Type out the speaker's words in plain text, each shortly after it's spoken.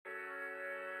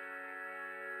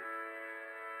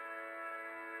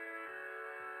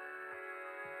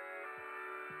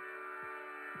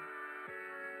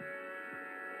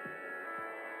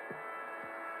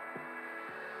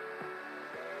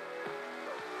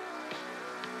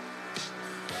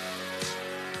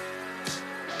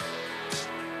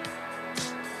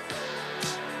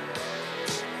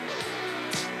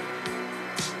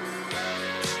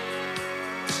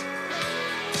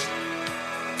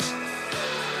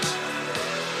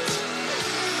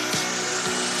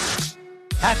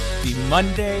Happy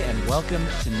Monday and welcome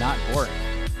to Not Boring.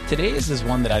 Today's is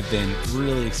one that I've been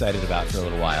really excited about for a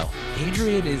little while.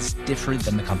 Hadrian is different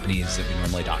than the companies that we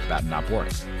normally talk about in Not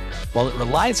Boring. While it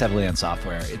relies heavily on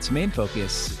software, its main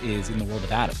focus is in the world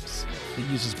of atoms. It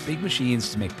uses big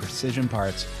machines to make precision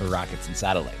parts for rockets and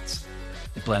satellites.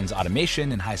 It blends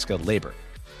automation and high-skilled labor.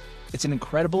 It's an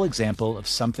incredible example of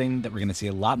something that we're going to see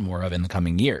a lot more of in the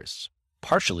coming years,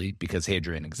 partially because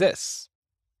Hadrian exists.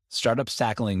 Startups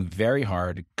tackling very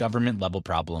hard government-level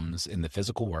problems in the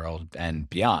physical world and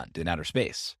beyond in outer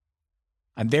space.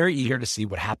 I'm very eager to see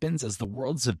what happens as the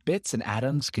worlds of bits and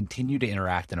atoms continue to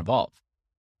interact and evolve.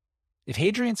 If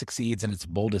Hadrian succeeds in its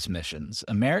boldest missions,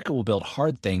 America will build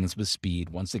hard things with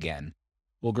speed once again,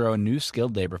 will grow a new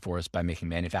skilled labor force by making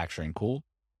manufacturing cool,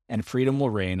 and freedom will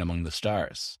reign among the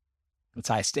stars. It's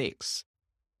high stakes.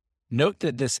 Note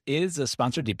that this is a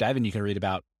sponsored deep dive, and you can read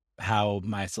about how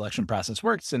my selection process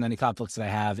works and any conflicts that I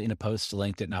have in a post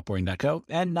linked at notboring.co.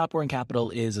 And Not Boring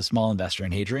Capital is a small investor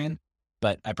in Hadrian,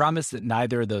 but I promise that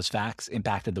neither of those facts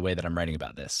impacted the way that I'm writing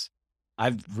about this.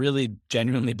 I've really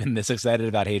genuinely been this excited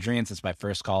about Hadrian since my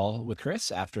first call with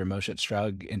Chris after Moshe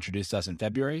Strug introduced us in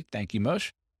February. Thank you, Moshe.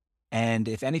 And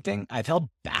if anything, I've held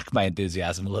back my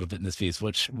enthusiasm a little bit in this piece,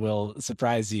 which will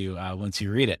surprise you once you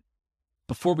read it.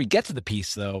 Before we get to the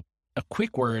piece, though, a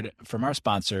quick word from our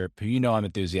sponsor, who you know I'm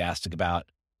enthusiastic about.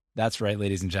 That's right,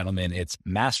 ladies and gentlemen, it's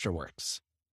Masterworks.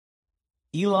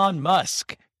 Elon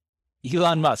Musk.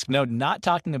 No, not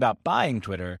talking about buying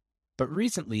Twitter, but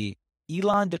recently,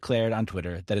 Elon declared on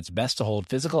Twitter that it's best to hold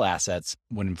physical assets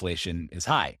when inflation is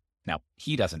high. Now,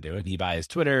 he doesn't do it. He buys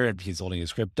Twitter, and he's holding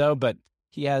his crypto, but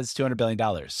he has $200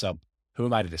 billion, so who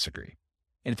am I to disagree?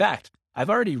 In fact, I've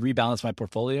already rebalanced my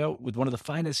portfolio with one of the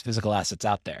finest physical assets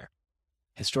out there.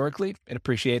 Historically, it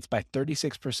appreciates by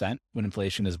 36% when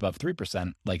inflation is above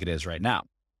 3%, like it is right now,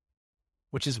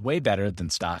 which is way better than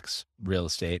stocks, real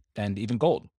estate, and even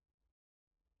gold.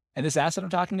 And this asset I'm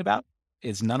talking about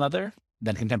is none other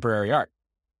than contemporary art.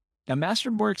 Now,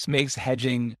 Masterworks makes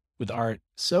hedging with art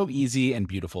so easy and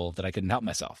beautiful that I couldn't help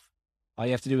myself. All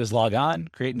you have to do is log on,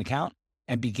 create an account,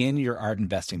 and begin your art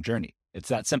investing journey. It's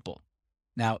that simple.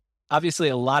 Now, obviously,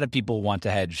 a lot of people want to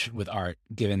hedge with art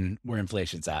given where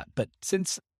inflation's at. But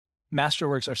since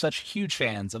Masterworks are such huge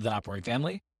fans of the Not Boring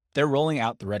family, they're rolling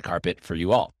out the red carpet for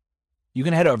you all. You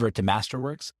can head over to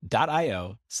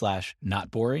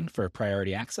masterworks.io/notboring for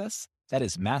priority access. That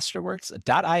is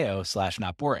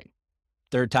masterworks.io/notboring.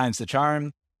 Third time's the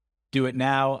charm. Do it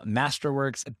now.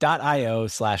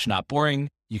 Masterworks.io/notboring.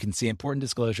 You can see important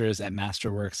disclosures at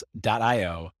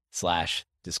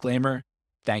masterworks.io/disclaimer.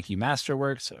 Thank you,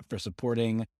 Masterworks, for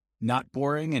supporting Not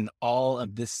Boring in all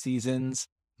of this season's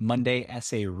Monday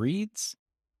essay reads.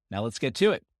 Now let's get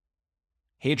to it.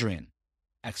 Hadrian,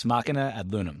 ex machina ad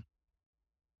Lunam.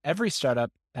 Every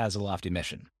startup has a lofty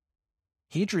mission.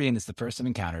 Hadrian is the first I've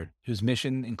encountered whose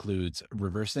mission includes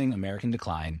reversing American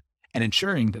decline and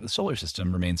ensuring that the solar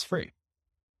system remains free.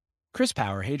 Chris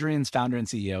Power, Hadrian's founder and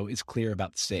CEO, is clear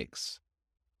about the stakes.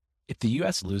 If the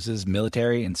U.S. loses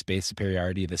military and space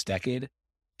superiority this decade,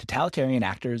 totalitarian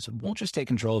actors won't just take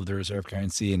control of the reserve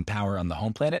currency and power on the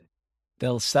home planet,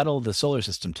 they'll settle the solar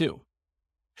system too.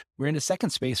 We're in a second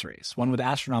space race, one with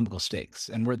astronomical stakes,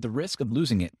 and we're at the risk of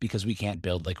losing it because we can't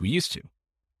build like we used to.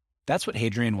 That's what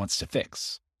Hadrian wants to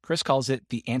fix. Chris calls it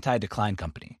the anti-decline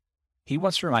company. He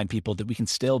wants to remind people that we can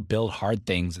still build hard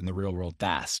things in the real world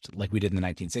fast, like we did in the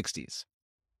 1960s.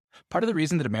 Part of the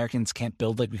reason that Americans can't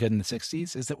build like we could in the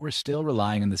 60s is that we're still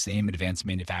relying on the same advanced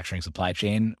manufacturing supply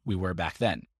chain we were back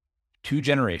then. 2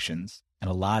 generations and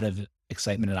a lot of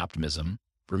excitement and optimism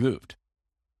removed.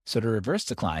 So to reverse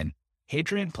decline,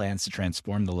 Hadrian plans to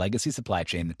transform the legacy supply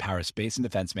chain that powers space and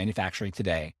defense manufacturing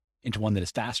today into one that is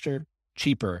faster,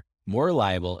 cheaper, more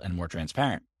reliable, and more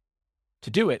transparent. To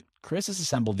do it, Chris has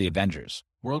assembled the Avengers,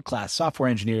 world-class software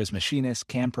engineers, machinists,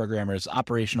 CAM programmers,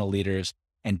 operational leaders,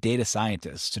 and data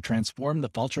scientists to transform the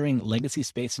faltering legacy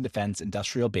space and defense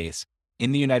industrial base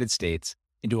in the United States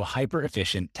into a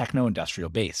hyper-efficient techno-industrial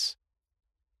base.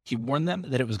 He warned them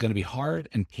that it was going to be hard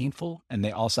and painful, and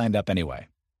they all signed up anyway.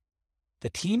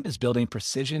 The team is building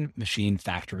precision machine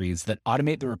factories that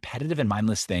automate the repetitive and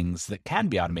mindless things that can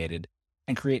be automated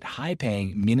and create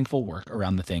high-paying, meaningful work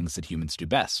around the things that humans do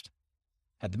best.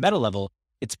 At the meta level,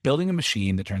 it's building a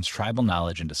machine that turns tribal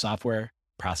knowledge into software,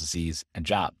 processes, and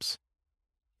jobs.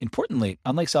 Importantly,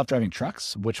 unlike self-driving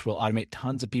trucks, which will automate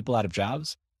tons of people out of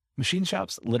jobs, machine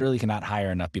shops literally cannot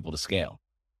hire enough people to scale.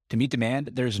 To meet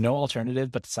demand, there is no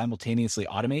alternative but to simultaneously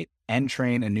automate and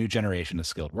train a new generation of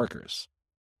skilled workers.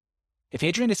 If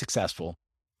Hadrian is successful,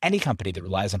 any company that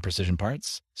relies on precision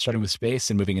parts, starting with space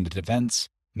and moving into defense,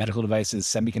 medical devices,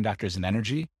 semiconductors, and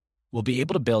energy, will be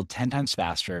able to build 10 times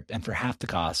faster and for half the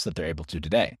cost that they're able to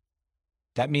today.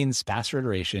 That means faster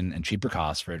iteration and cheaper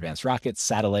costs for advanced rockets,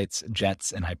 satellites,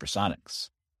 jets, and hypersonics.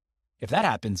 If that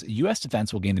happens, U.S.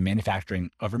 defense will gain the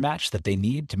manufacturing overmatch that they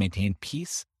need to maintain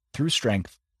peace through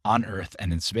strength on Earth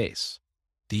and in space.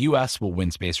 The U.S. will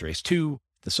win Space Race 2,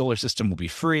 the solar system will be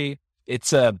free.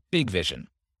 It's a big vision.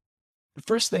 But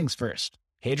first things first,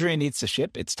 Hadrian needs to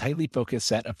ship its tightly focused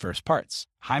set of first parts,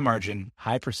 high margin,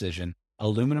 high precision,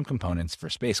 aluminum components for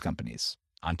space companies,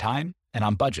 on time and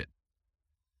on budget.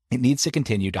 It needs to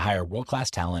continue to hire world-class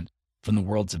talent from the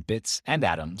worlds of bits and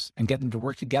atoms and get them to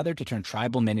work together to turn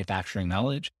tribal manufacturing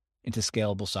knowledge into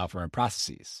scalable software and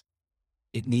processes.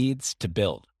 It needs to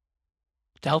build.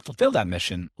 To help fulfill that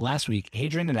mission, last week,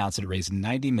 Hadrian announced it raised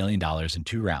 $90 million in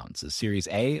 2 rounds, a Series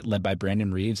A led by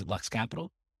Brandon Reeves at Lux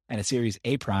Capital and a Series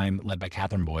A Prime led by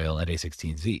Catherine Boyle at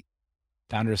A16Z.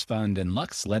 Founders Fund and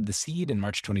Lux led the seed in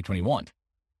March 2021.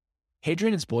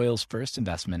 Hadrian is Boyle's first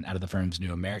investment out of the firm's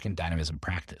new American Dynamism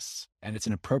practice, and it's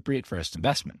an appropriate first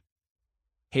investment.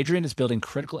 Hadrian is building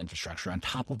critical infrastructure on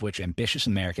top of which ambitious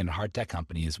American hard tech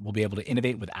companies will be able to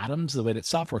innovate with atoms the way that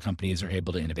software companies are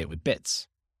able to innovate with bits.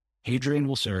 Hadrian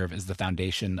will serve as the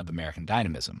foundation of American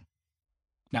dynamism.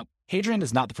 Now, Hadrian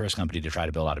is not the first company to try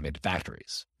to build automated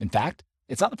factories. In fact,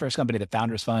 it's not the first company that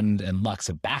Founders Fund and Lux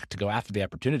have backed to go after the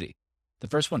opportunity. The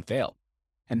first one failed,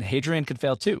 and Hadrian could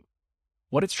fail too.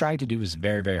 What it's trying to do is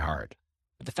very, very hard.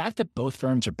 But the fact that both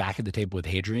firms are back at the table with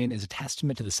Hadrian is a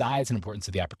testament to the size and importance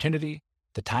of the opportunity,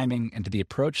 the timing, and to the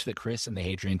approach that Chris and the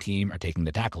Hadrian team are taking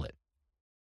to tackle it.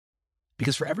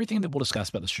 Because for everything that we'll discuss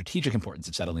about the strategic importance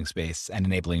of settling space and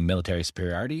enabling military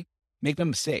superiority, make no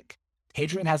mistake,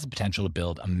 Hadrian has the potential to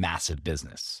build a massive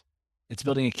business. It's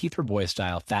building a Keith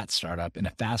Rabois-style fat startup in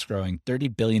a fast-growing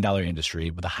 $30 billion industry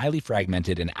with a highly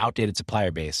fragmented and outdated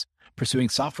supplier base, pursuing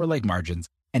software-like margins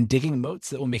and digging moats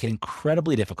that will make it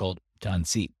incredibly difficult to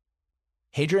unseat.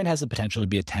 Hadrian has the potential to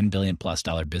be a $10 billion plus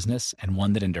business and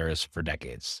one that endures for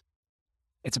decades.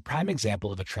 It's a prime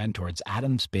example of a trend towards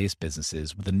atoms-based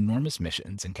businesses with enormous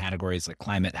missions in categories like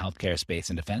climate, healthcare, space,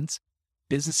 and defense,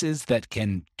 businesses that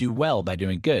can do well by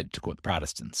doing good, to quote the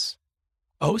Protestants.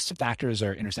 A host of factors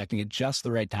are intersecting at just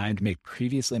the right time to make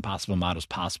previously impossible models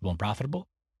possible and profitable,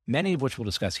 many of which we'll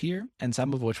discuss here, and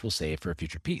some of which we'll save for a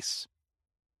future piece.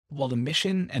 While the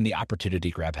mission and the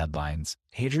opportunity grab headlines,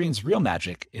 Hadrian's real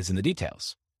magic is in the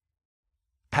details.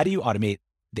 How do you automate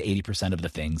the 80% of the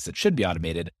things that should be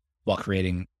automated while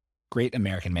creating great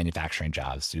American manufacturing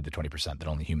jobs through the 20% that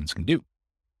only humans can do?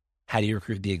 How do you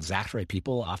recruit the exact right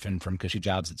people, often from cushy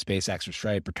jobs at SpaceX or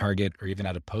Stripe or Target, or even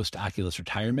out of post-Oculus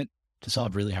retirement, to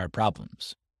solve really hard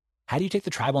problems? How do you take the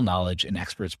tribal knowledge in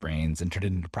experts' brains and turn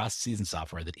it into processes and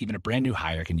software that even a brand new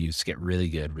hire can use to get really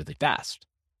good really fast?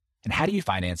 And how do you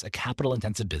finance a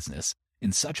capital-intensive business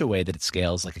in such a way that it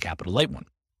scales like a capital-light one?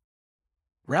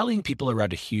 Rallying people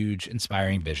around a huge,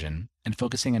 inspiring vision and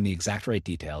focusing on the exact right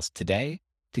details today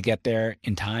to get there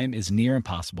in time is near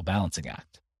impossible balancing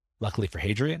act. Luckily for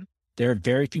Hadrian, there are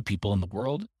very few people in the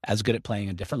world as good at playing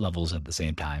on different levels at the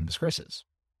same time as Chris is.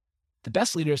 The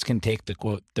best leaders can take the,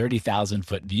 quote,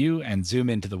 30,000-foot view and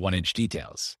zoom into the 1-inch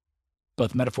details.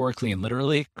 Both metaphorically and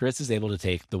literally, Chris is able to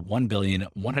take the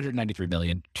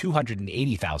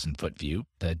 1,193,280,000 foot view,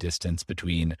 the distance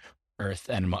between Earth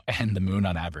and the moon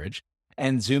on average,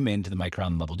 and zoom into the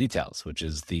micron level details, which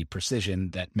is the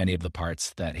precision that many of the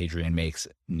parts that Hadrian makes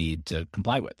need to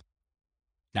comply with.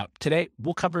 Now, today,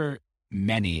 we'll cover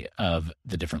many of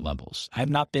the different levels. I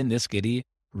have not been this giddy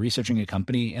researching a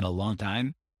company in a long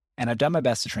time, and I've done my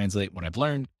best to translate what I've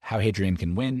learned, how Hadrian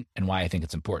can win, and why I think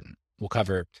it's important. We'll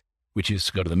cover We Choose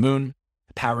to Go to the Moon,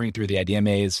 powering through the idea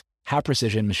maze, how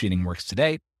precision machining works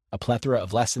today, a plethora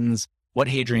of lessons, what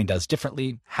Hadrian does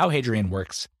differently, how Hadrian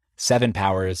works, 7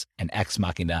 powers, and Ex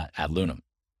Machina ad Lunam.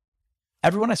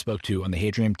 Everyone I spoke to on the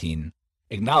Hadrian team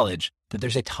acknowledged that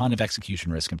there's a ton of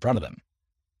execution risk in front of them.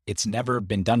 It's never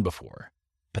been done before,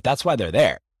 but that's why they're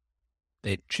there.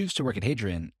 They choose to work at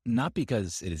Hadrian not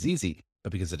because it is easy,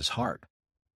 but because it is hard.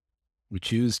 We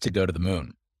choose to go to the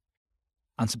moon.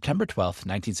 On September 12,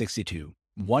 1962,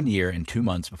 1 year and 2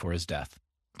 months before his death,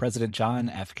 President John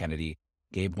F. Kennedy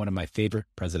gave one of my favorite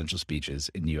presidential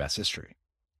speeches in U.S. history.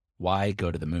 Why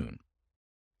go to the moon?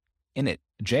 In it,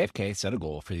 JFK set a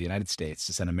goal for the United States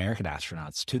to send American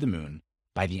astronauts to the moon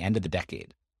by the end of the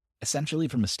decade, essentially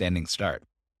from a standing start.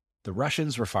 The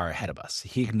Russians were far ahead of us.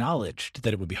 He acknowledged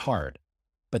that it would be hard,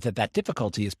 but that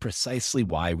difficulty is precisely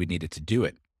why we needed to do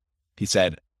it. He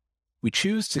said, "We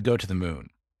choose to go to the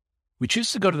moon. We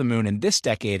choose to go to the moon in this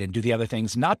decade and do the other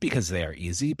things not because they are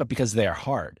easy, but because they are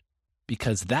hard.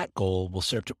 because that goal will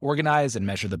serve to organize and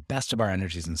measure the best of our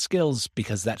energies and skills,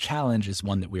 because that challenge is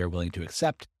one that we are willing to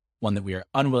accept, one that we are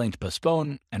unwilling to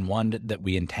postpone, and one that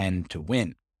we intend to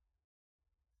win.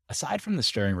 Aside from the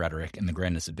stirring rhetoric and the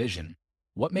grandness of vision,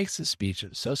 what makes this speech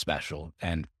so special,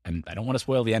 and I don't want to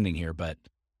spoil the ending here, but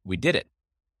we did it.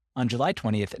 On July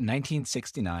 20th,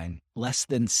 1969, less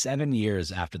than 7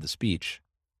 years after the speech,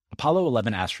 Apollo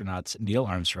 11 astronauts Neil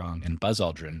Armstrong and Buzz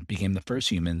Aldrin became the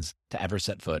first humans to ever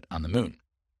set foot on the moon.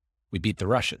 We beat the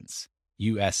Russians.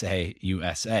 USA,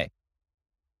 USA.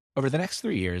 Over the next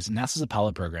 3 years, NASA's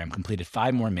Apollo program completed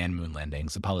 5 more manned moon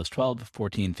landings, Apollos 12,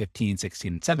 14, 15,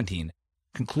 16, and 17,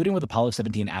 concluding with Apollo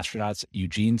 17 astronauts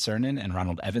Eugene Cernan and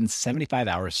Ronald Evans'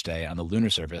 75-hour stay on the lunar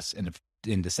surface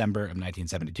in December of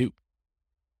 1972.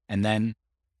 And then,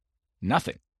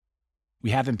 nothing. We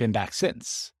haven't been back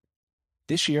since.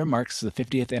 This year marks the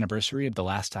 50th anniversary of the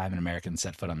last time an American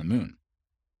set foot on the moon.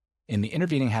 In the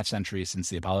intervening half-century since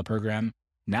the Apollo program,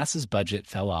 NASA's budget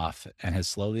fell off and has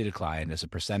slowly declined as a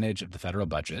percentage of the federal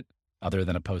budget, other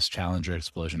than a post-Challenger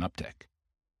explosion uptick.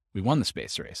 We won the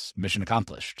space race. Mission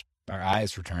accomplished. Our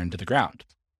eyes returned to the ground.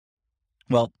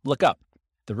 Well, look up.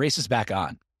 The race is back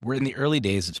on. We're in the early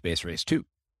days of Space Race 2.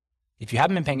 If you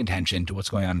haven't been paying attention to what's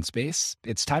going on in space,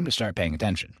 it's time to start paying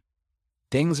attention.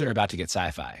 Things are about to get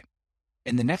sci-fi.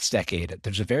 In the next decade,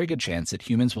 there's a very good chance that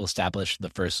humans will establish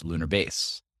the first lunar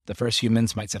base. The first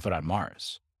humans might set foot on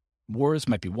Mars. Wars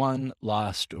might be won,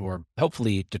 lost, or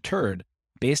hopefully deterred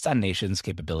based on nations'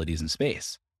 capabilities in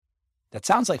space. That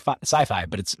sounds like sci-fi,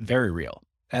 but it's very real.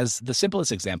 As the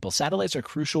simplest example, satellites are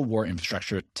crucial war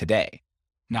infrastructure today.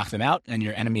 Knock them out and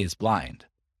your enemy is blind.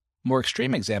 More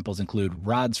extreme examples include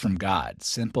rods from God,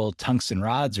 simple tungsten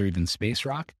rods, or even space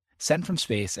rock, sent from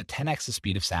space at 10x the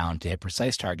speed of sound to hit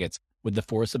precise targets with the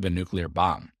force of a nuclear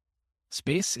bomb.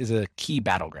 Space is a key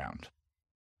battleground.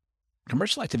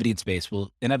 Commercial activity in space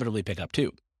will inevitably pick up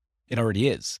too. It already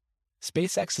is.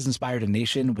 SpaceX has inspired a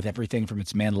nation with everything from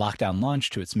its manned lockdown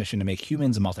launch to its mission to make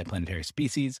humans a multiplanetary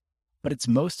species, but its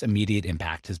most immediate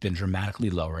impact has been dramatically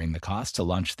lowering the cost to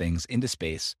launch things into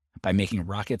space by making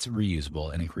rockets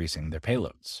reusable and increasing their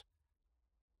payloads.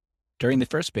 During the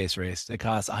first space race, it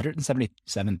cost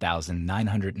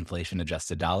 $177,900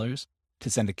 inflation-adjusted dollars to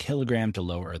send a kilogram to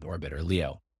low Earth orbit, or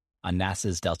LEO, on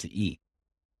NASA's Delta E.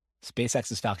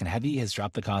 SpaceX's Falcon Heavy has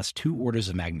dropped the cost 2 orders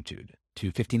of magnitude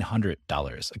to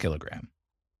 $1,500 a kilogram.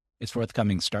 Its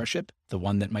forthcoming Starship, the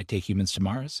one that might take humans to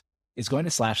Mars, is going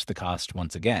to slash the cost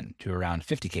once again to around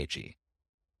 50 kg.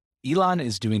 Elon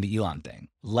is doing the Elon thing,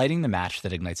 lighting the match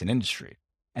that ignites an industry,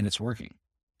 and it's working.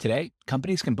 Today,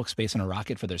 companies can book space on a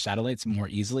rocket for their satellites more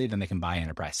easily than they can buy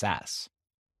enterprise SaaS.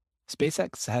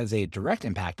 SpaceX has a direct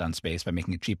impact on space by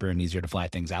making it cheaper and easier to fly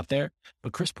things out there,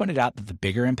 but Chris pointed out that the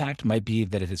bigger impact might be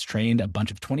that it has trained a bunch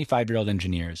of 25-year-old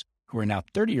engineers who are now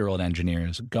 30-year-old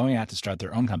engineers going out to start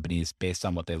their own companies based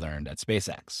on what they learned at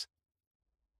SpaceX.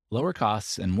 Lower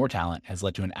costs and more talent has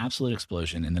led to an absolute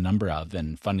explosion in the number of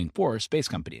and funding for space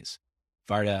companies.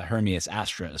 Varda, Hermes,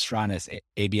 Astra, Astronis,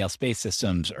 ABL Space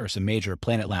Systems, Ursa Major,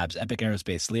 Planet Labs, Epic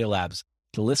Aerospace, Leo Labs,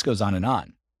 the list goes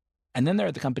on. And then there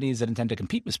are the companies that intend to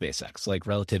compete with SpaceX, like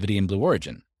Relativity and Blue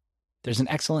Origin. There's an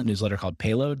excellent newsletter called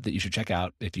Payload that you should check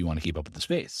out if you want to keep up with the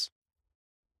space.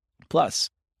 Plus,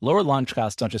 lower launch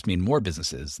costs don't just mean more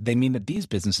businesses, they mean that these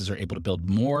businesses are able to build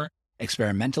more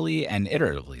experimentally and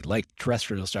iteratively, like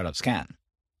terrestrial startups can.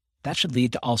 That should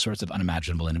lead to all sorts of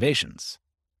unimaginable innovations.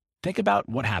 Think about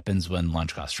what happens when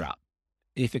launch costs drop.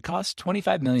 If it costs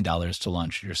 $25 million to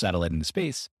launch your satellite into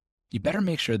space, you better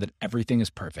make sure that everything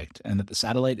is perfect and that the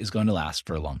satellite is going to last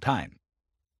for a long time.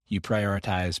 You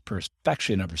prioritize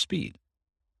perfection over speed.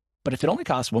 But if it only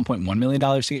costs $1.1 million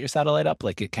to get your satellite up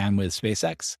like it can with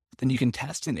SpaceX, then you can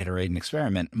test and iterate and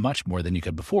experiment much more than you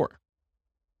could before.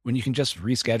 When you can just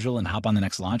reschedule and hop on the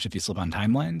next launch if you slip on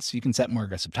timelines, you can set more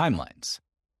aggressive timelines.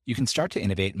 You can start to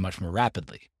innovate much more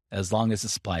rapidly, as long as the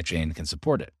supply chain can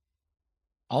support it.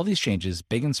 All these changes,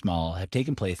 big and small, have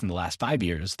taken place in the last 5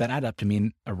 years that add up to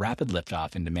mean a rapid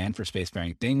liftoff in demand for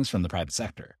spacefaring things from the private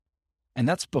sector. And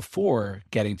that's before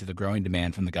getting to the growing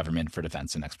demand from the government for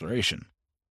defense and exploration.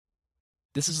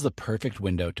 This is the perfect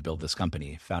window to build this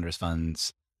company, Founders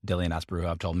Fund's Dillian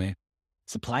Asparuhov told me.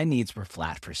 Supply needs were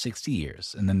flat for 60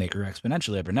 years, and then they grew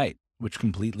exponentially overnight, which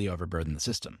completely overburdened the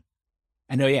system.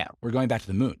 And oh yeah, we're going back to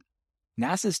the moon.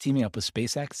 NASA is teaming up with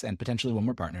SpaceX and potentially one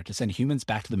more partner to send humans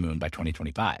back to the moon by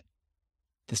 2025.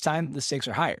 This time, the stakes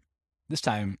are higher. This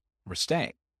time, we're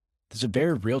staying. There's a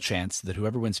very real chance that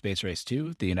whoever wins Space Race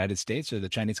 2, the United States or the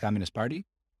Chinese Communist Party,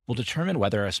 will determine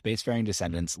whether our spacefaring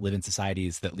descendants live in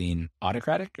societies that lean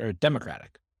autocratic or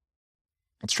democratic.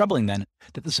 It's troubling then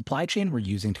that the supply chain we're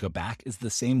using to go back is the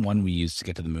same one we used to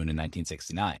get to the moon in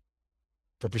 1969.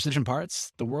 For precision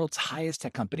parts, the world's highest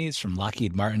tech companies, from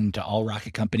Lockheed Martin to all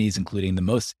rocket companies, including the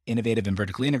most innovative and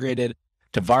vertically integrated,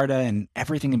 to Varda and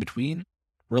everything in between,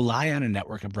 rely on a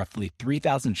network of roughly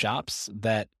 3,000 shops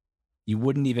that you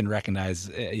wouldn't even recognize,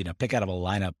 pick out of a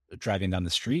lineup driving down the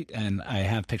street. And I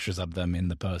have pictures of them in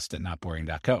the post at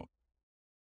notboring.co.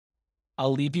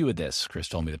 I'll leave you with this, Chris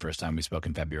told me the first time we spoke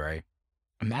in February.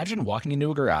 Imagine walking into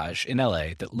a garage in LA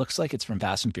that looks like it's from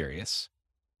Fast and Furious.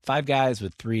 5 guys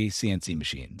with 3 CNC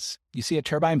machines. You see a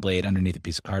turbine blade underneath a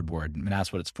piece of cardboard and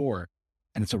ask what it's for,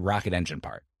 and it's a rocket engine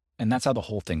part. And that's how the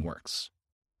whole thing works.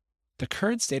 The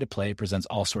current state of play presents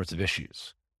all sorts of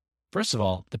issues. First of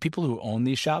all, the people who own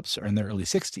these shops are in their early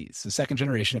 60s, the second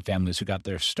generation of families who got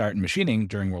their start in machining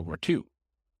during World War II.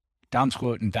 Dom's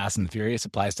quote in Fast and the Furious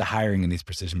applies to hiring in these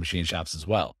precision machine shops as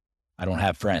well. I don't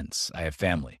have friends, I have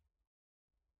family.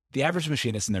 The average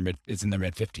machinist is in their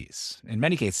mid-50s. In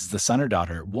many cases, the son or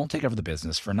daughter won't take over the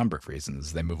business for a number of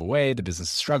reasons. They move away, the business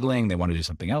is struggling, they want to do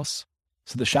something else.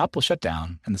 So the shop will shut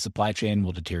down and the supply chain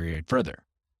will deteriorate further,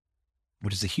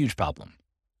 which is a huge problem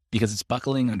because it's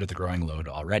buckling under the growing load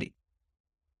already.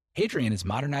 Hadrian is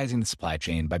modernizing the supply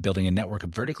chain by building a network of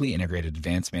vertically integrated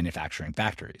advanced manufacturing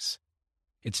factories.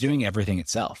 It's doing everything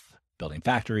itself, building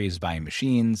factories, buying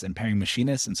machines, and pairing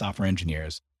machinists and software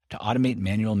engineers to automate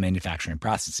manual manufacturing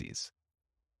processes.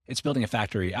 It's building a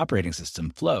factory operating system,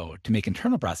 Flow, to make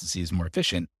internal processes more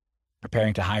efficient,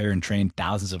 preparing to hire and train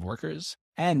thousands of workers,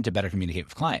 and to better communicate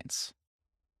with clients.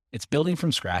 It's building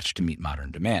from scratch to meet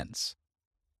modern demands.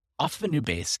 Off of a new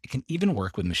base, it can even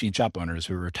work with machine shop owners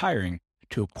who are retiring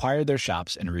to acquire their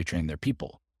shops and retrain their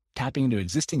people, tapping into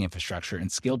existing infrastructure and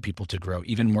skilled people to grow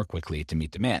even more quickly to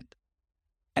meet demand.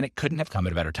 And it couldn't have come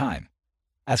at a better time.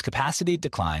 As capacity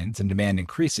declines and demand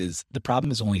increases, the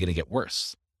problem is only going to get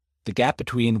worse. The gap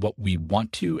between what we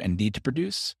want to and need to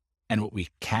produce and what we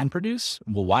can produce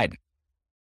will widen.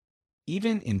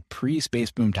 Even in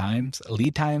pre-space boom times,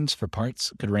 lead times for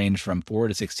parts could range from 4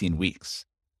 to 16 weeks.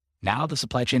 Now the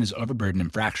supply chain is overburdened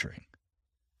and fracturing.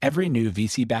 Every new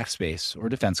VC-backed space or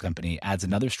defense company adds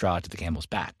another straw to the camel's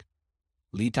back.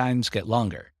 Lead times get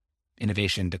longer.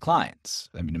 Innovation declines.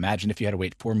 Imagine if you had to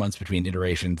wait 4 months between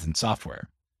iterations in software.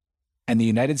 And the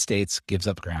United States gives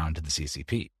up ground to the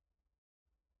CCP.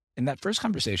 In that first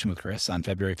conversation with Chris on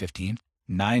February 15th,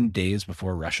 9 days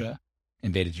before Russia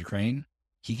invaded Ukraine,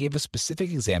 he gave a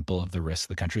specific example of the risks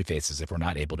the country faces if we're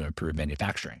not able to improve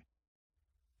manufacturing.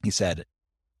 He said,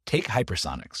 take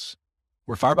hypersonics.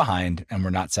 We're far behind and we're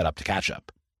not set up to catch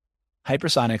up.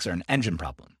 Hypersonics are an engine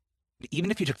problem.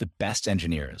 Even if you took the best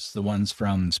engineers, the ones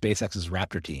from SpaceX's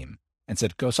Raptor team, and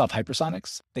said, go solve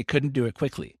hypersonics, they couldn't do it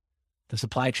quickly. The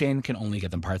supply chain can only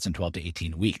get them parts in 12 to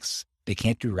 18 weeks. They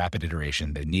can't do rapid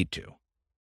iteration they need to.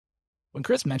 When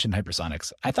Chris mentioned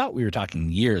hypersonics, I thought we were talking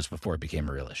years before it became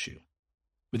a real issue.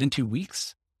 Within 2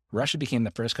 weeks, Russia became the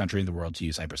first country in the world to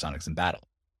use hypersonics in battle.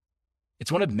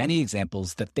 It's one of many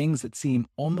examples that things that seem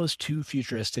almost too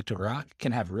futuristic to rock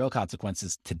can have real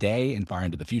consequences today and far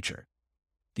into the future.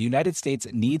 The United States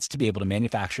needs to be able to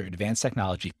manufacture advanced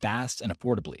technology fast and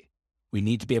affordably. We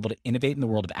need to be able to innovate in the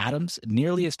world of atoms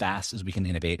nearly as fast as we can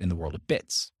innovate in the world of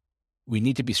bits. We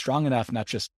need to be strong enough not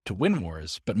just to win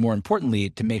wars, but more importantly,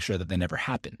 to make sure that they never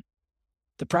happen.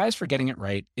 The prize for getting it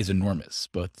right is enormous,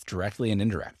 both directly and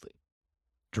indirectly.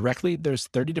 Directly, there's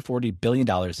 $30 to $40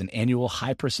 billion in annual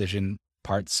high-precision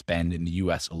parts spend in the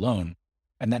U.S. alone,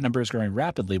 and that number is growing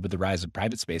rapidly with the rise of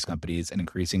private space companies and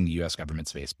increasing U.S. government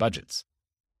space budgets.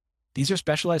 These are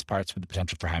specialized parts with the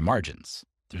potential for high margins.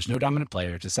 There's no dominant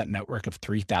player to set a network of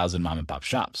 3,000 mom-and-pop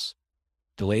shops.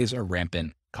 Delays are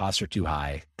rampant, costs are too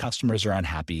high, customers are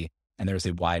unhappy, and there is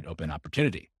a wide open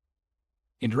opportunity.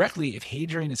 Indirectly, if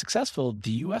Hadrian is successful,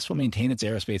 the U.S. will maintain its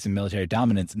aerospace and military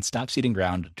dominance and stop ceding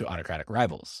ground to autocratic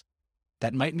rivals.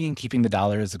 That might mean keeping the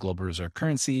dollar as the global reserve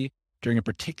currency during a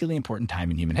particularly important time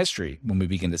in human history when we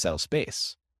begin to settle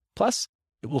space. Plus,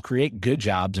 it will create good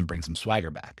jobs and bring some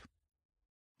swagger back.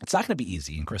 It's not going to be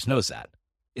easy, and Chris knows that.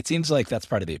 It seems like that's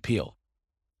part of the appeal.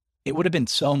 It would have been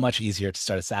so much easier to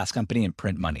start a SaaS company and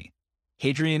print money.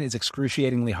 Hadrian is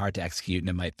excruciatingly hard to execute and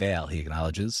it might fail, he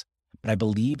acknowledges, but I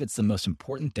believe it's the most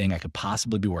important thing I could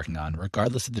possibly be working on,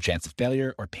 regardless of the chance of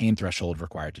failure or pain threshold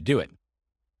required to do it.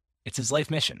 It's his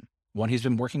life mission, one he's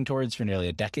been working towards for nearly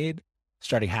a decade,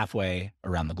 starting halfway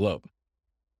around the globe.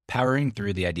 Powering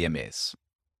through the idea maze.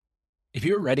 If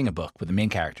you were writing a book with a main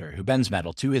character who bends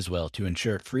metal to his will to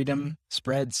ensure freedom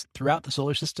spreads throughout the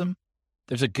solar system,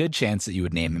 there's a good chance that you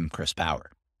would name him Chris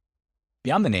Power.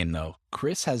 Beyond the name, though,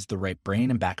 Chris has the right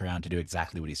brain and background to do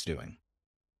exactly what he's doing.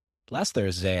 Last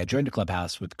Thursday, I joined a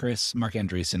clubhouse with Chris, Mark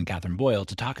Andreessen, and Catherine Boyle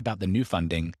to talk about the new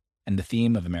funding and the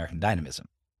theme of American dynamism.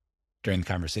 During the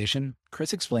conversation,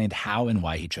 Chris explained how and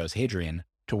why he chose Hadrian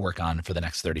to work on for the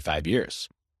next 35 years.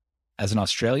 As an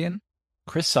Australian,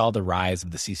 Chris saw the rise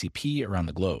of the CCP around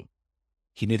the globe.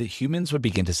 He knew that humans would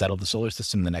begin to settle the solar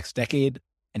system in the next decade,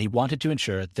 and he wanted to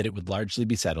ensure that it would largely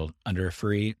be settled under a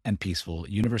free and peaceful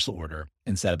universal order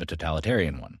instead of a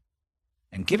totalitarian one.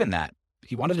 And given that,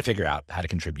 he wanted to figure out how to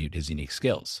contribute his unique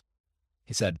skills.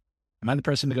 He said, "Am I the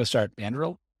person to go start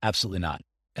Anduril? Absolutely not.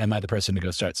 Am I the person to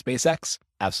go start SpaceX?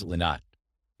 Absolutely not.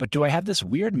 But do I have this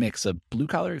weird mix of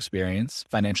blue-collar experience,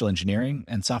 financial engineering,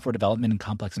 and software development in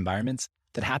complex environments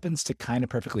that happens to kind of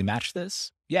perfectly match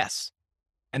this? Yes."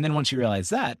 And then once you realize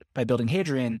that, by building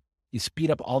Hadrian, you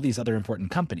speed up all these other important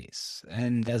companies.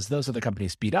 And as those other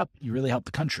companies speed up, you really help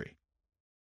the country.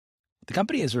 The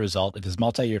company is a result of his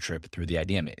multi-year trip through the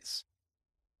idea maze.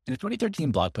 In a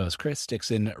 2013 blog post, Chris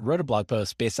Dixon wrote a blog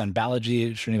post based on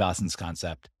Balaji Srinivasan's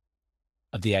concept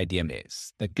of the idea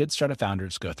maze that good startup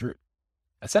founders go through.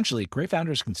 Essentially, great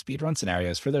founders can speedrun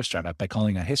scenarios for their startup by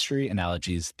calling on history,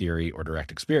 analogies, theory, or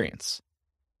direct experience.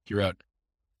 He wrote,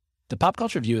 "The pop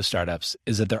culture view of startups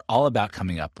is that they're all about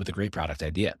coming up with a great product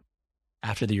idea.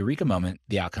 After the eureka moment,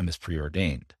 the outcome is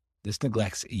preordained. This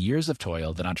neglects years of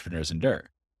toil that entrepreneurs endure,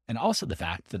 and also the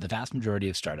fact that the vast majority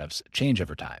of startups change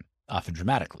over time, often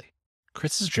dramatically.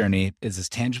 Chris's journey is as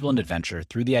tangible an adventure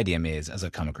through the idea maze as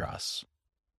I've come across."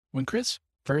 When Chris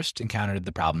first encountered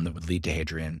the problem that would lead to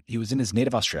Hadrian, he was in his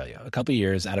native Australia, a couple of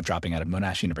years out of dropping out of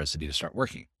Monash University to start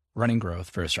working, running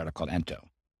growth for a startup called Ento.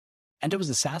 Ento was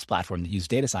a SaaS platform that used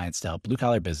data science to help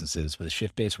blue-collar businesses with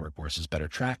shift-based workforces better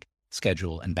track,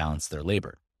 schedule, and balance their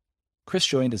labor. Chris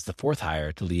joined as the fourth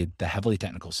hire to lead the heavily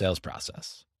technical sales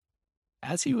process.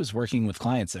 As he was working with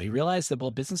clients, though, he realized that while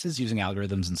businesses using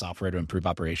algorithms and software to improve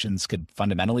operations could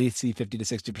fundamentally see 50 to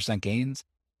 60% gains,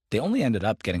 they only ended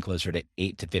up getting closer to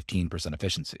 8 to 15%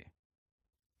 efficiency.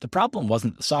 The problem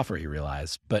wasn't the software, he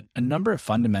realized, but a number of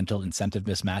fundamental incentive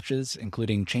mismatches,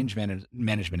 including change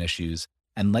management issues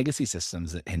and legacy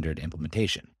systems that hindered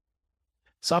implementation.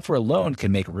 Software alone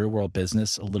can make real-world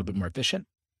business a little bit more efficient,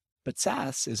 but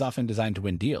SaaS is often designed to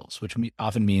win deals, which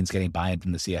often means getting buy-in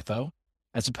from the CFO,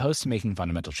 as opposed to making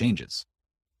fundamental changes.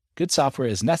 Good software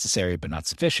is necessary, but not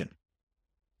sufficient.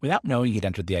 Without knowing he'd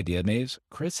entered the idea maze,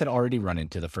 Chris had already run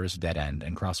into the first dead end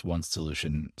and crossed one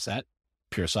solution set,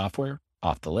 pure software,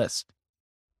 off the list.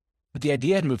 But the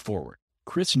idea had moved forward.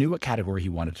 Chris knew what category he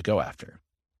wanted to go after.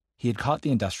 He had caught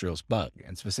the industrials bug,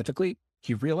 and specifically,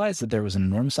 he realized that there was an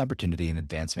enormous opportunity in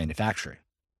advanced manufacturing.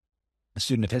 A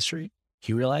student of history,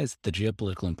 he realized the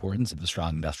geopolitical importance of the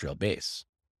strong industrial base.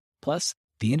 Plus,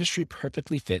 the industry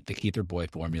perfectly fit the Keith or Boy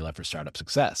formula for startup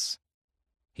success.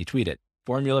 He tweeted,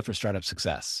 "Formula for startup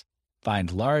success.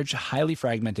 Find large, highly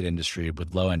fragmented industry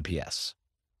with low NPS.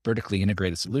 Vertically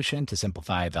integrated solution to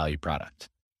simplify value product."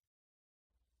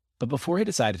 But before he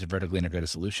decided to vertically integrate a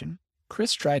solution,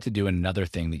 Chris tried to do another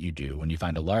thing that you do when you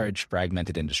find a large,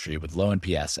 fragmented industry with low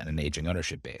NPS and an aging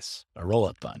ownership base, a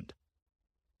roll-up fund.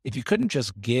 If you couldn't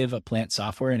just give a plant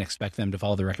software and expect them to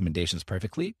follow the recommendations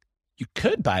perfectly, you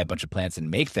could buy a bunch of plants and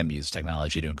make them use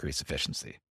technology to increase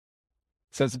efficiency.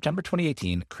 So in September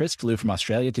 2018, Chris flew from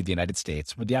Australia to the United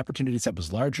States, where the opportunity set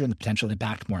was larger and the potential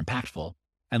impact more impactful,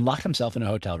 and locked himself in a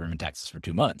hotel room in Texas for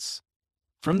 2 months.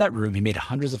 From that room, he made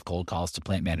hundreds of cold calls to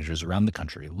plant managers around the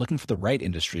country, looking for the right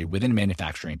industry within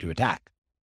manufacturing to attack.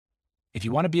 "If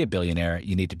you want to be a billionaire,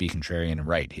 you need to be contrarian and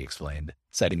right," he explained,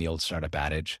 citing the old startup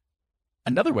adage.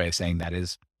 Another way of saying that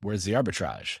is, where's the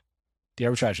arbitrage? The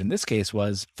arbitrage in this case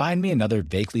was, find me another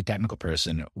vaguely technical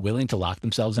person willing to lock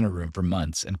themselves in a room for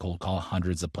months and cold call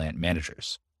hundreds of plant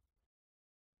managers.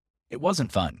 It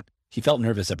wasn't fun. He felt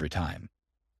nervous every time.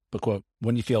 But, quote,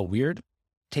 "when you feel weird,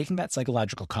 taking that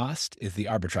psychological cost is the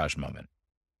arbitrage moment."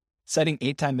 Citing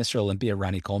 8-time Mr. Olympia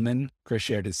Ronnie Coleman, Chris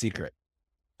shared his secret.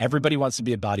 "Everybody wants to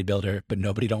be a bodybuilder, but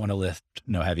nobody don't want to lift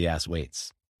no heavy-ass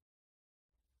weights."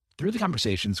 Through the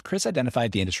conversations, Chris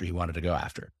identified the industry he wanted to go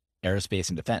after, aerospace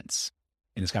and defense.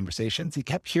 In his conversations, he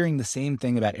kept hearing the same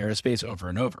thing about aerospace over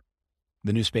and over.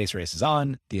 The new space race is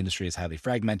on, the industry is highly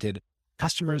fragmented,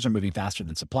 customers are moving faster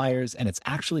than suppliers, and it's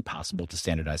actually possible to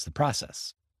standardize the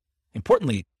process.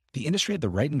 Importantly, the industry had the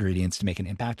right ingredients to make an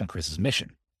impact on Chris's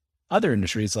mission. Other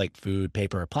industries like food,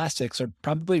 paper, or plastics are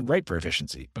probably ripe for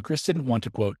efficiency, but Chris didn't want to,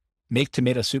 quote, "make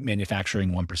tomato soup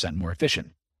manufacturing 1% more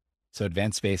efficient." So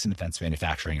advanced space and defense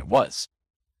manufacturing it was.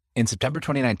 In September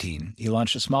 2019, he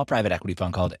launched a small private equity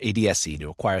fund called ADSC to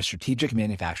acquire strategic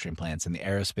manufacturing plants in the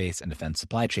aerospace and defense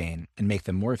supply chain and make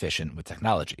them more efficient with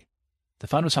technology. The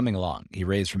fund was humming along. He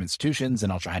raised from institutions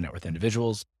and ultra-high net worth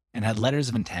individuals, and had letters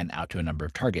of intent out to a number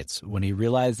of targets when he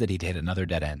realized that he'd hit another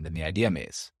dead end in the idea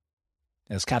maze.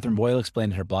 As Catherine Boyle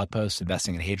explained in her blog post,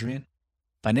 Investing in Hadrian,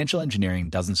 financial engineering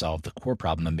doesn't solve the core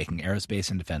problem of making aerospace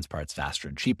and defense parts faster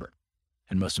and cheaper.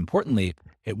 And most importantly,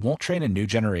 it won't train a new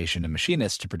generation of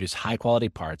machinists to produce high-quality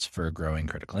parts for a growing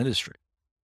critical industry.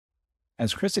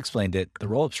 As Chris explained it, the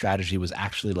role of strategy was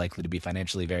actually likely to be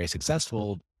financially very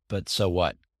successful, but so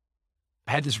what?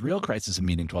 I had this real crisis of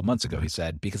meaning 12 months ago, he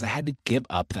said, because I had to give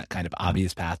up that kind of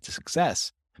obvious path to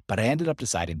success, but I ended up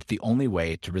deciding that the only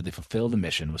way to really fulfill the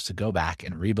mission was to go back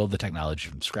and rebuild the technology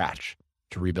from scratch,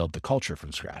 to rebuild the culture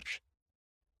from scratch.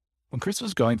 When Chris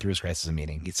was going through his crisis of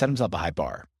meaning, he set himself a high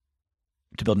bar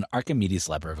to build an Archimedes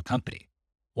lever of a company,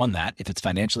 one that, if it's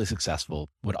financially successful,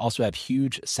 would also have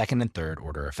huge second and third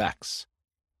order effects.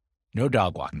 No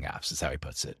dog walking apps is how he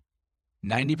puts it.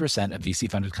 90% of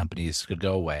VC-funded companies could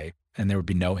go away, and there would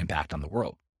be no impact on the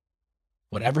world.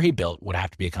 Whatever he built would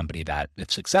have to be a company that,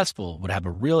 if successful, would have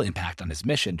a real impact on his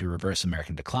mission to reverse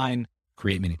American decline,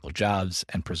 create meaningful jobs,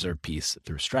 and preserve peace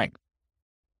through strength.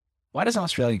 Why does an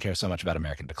Australian care so much about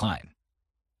American decline?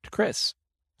 To Chris,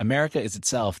 America is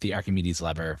itself the Archimedes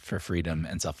lever for freedom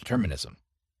and self-determinism.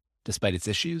 Despite its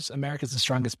issues, America is the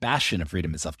strongest bastion of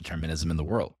freedom and self-determinism in the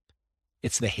world.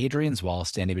 It's the Hadrian's Wall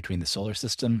standing between the solar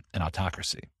system and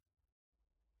autocracy.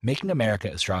 Making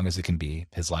America as strong as it can be,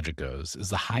 his logic goes,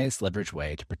 is the highest leverage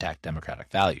way to protect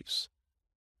democratic values.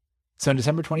 So in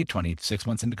December 2020, 6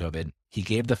 months into COVID, he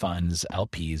gave the fund's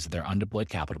LPs their undeployed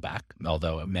capital back,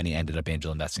 although many ended up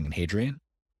angel investing in Hadrian,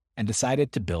 and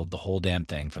decided to build the whole damn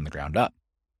thing from the ground up.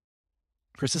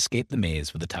 Chris escaped the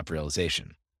maze with a tough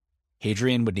realization.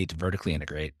 Hadrian would need to vertically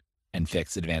integrate and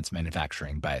fix advanced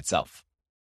manufacturing by itself.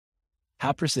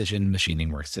 How precision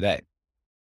machining works today.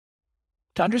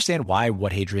 To understand why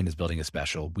what Hadrian is building is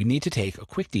special, we need to take a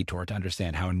quick detour to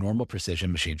understand how a normal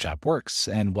precision machine shop works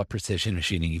and what precision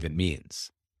machining even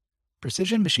means.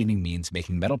 Precision machining means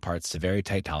making metal parts to very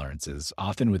tight tolerances,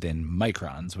 often within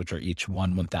microns, which are each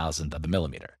 1/1000th of a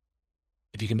millimeter.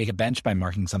 If you can make a bench by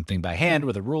marking something by hand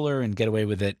with a ruler and get away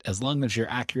with it as long as you're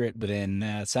accurate within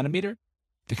a centimeter,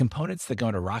 the components that go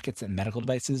into rockets and medical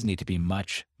devices need to be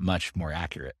much, much more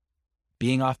accurate.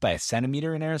 Being off by a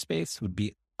centimeter in aerospace would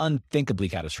be unthinkably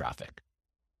catastrophic.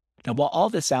 Now, while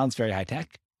all this sounds very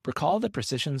high-tech, recall that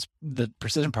the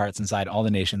precision parts inside all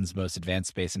the nation's most advanced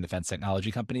space and defense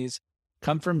technology companies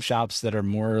come from shops that are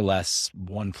more or less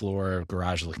one-floor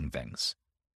garage-looking things.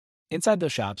 Inside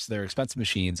those shops, there are expensive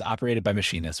machines operated by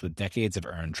machinists with decades of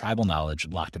earned tribal knowledge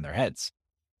locked in their heads.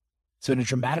 So in a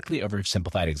dramatically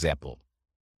oversimplified example,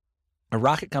 a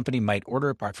rocket company might order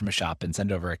a part from a shop and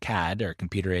send over a CAD or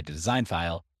computer-aided design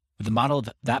file with a model of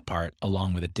that part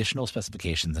along with additional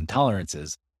specifications and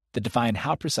tolerances that define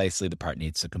how precisely the part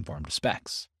needs to conform to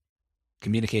specs.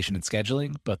 Communication and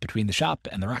scheduling, both between the shop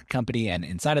and the rocket company and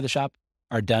inside of the shop,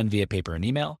 are done via paper and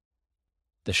email.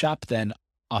 The shop then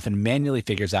often manually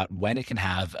figures out when it can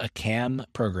have a CAM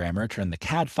programmer turn the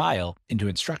CAD file into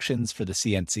instructions for the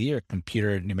CNC or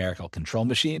computer numerical control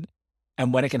machine,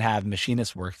 and when it can have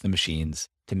machinists work the machines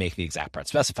to make the exact part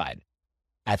specified.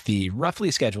 At the roughly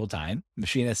scheduled time,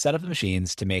 machinists set up the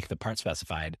machines to make the part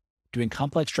specified, doing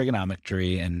complex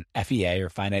trigonometry and FEA or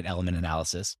finite element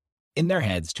analysis in their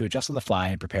heads to adjust on the fly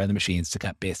and prepare the machines to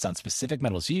cut based on specific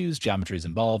metals used, geometries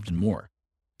involved, and more.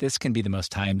 This can be the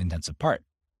most time-intensive part.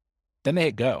 Then they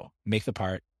hit go, make the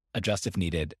part, adjust if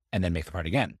needed, and then make the part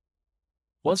again.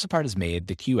 Once the part is made,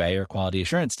 the QA or quality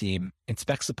assurance team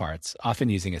inspects the parts, often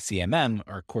using a CMM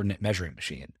or coordinate measuring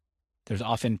machine. There's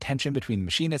often tension between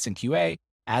machinists and QA,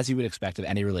 as you would expect of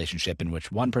any relationship in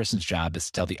which one person's job is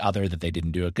to tell the other that they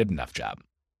didn't do a good enough job.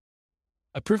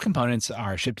 Approved components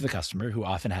are shipped to the customer, who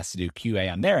often has to do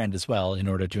QA on their end as well in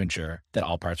order to ensure that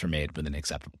all parts are made within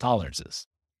acceptable tolerances.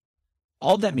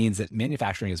 All of that means that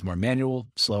manufacturing is more manual,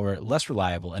 slower, less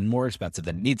reliable, and more expensive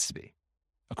than it needs to be.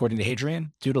 According to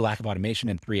Hadrian, due to lack of automation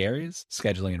in 3 areas,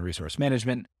 scheduling and resource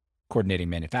management, coordinating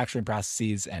manufacturing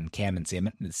processes, and CAM and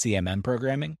CMM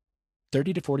programming,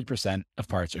 30 to 40% of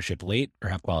parts are shipped late or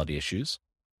have quality issues.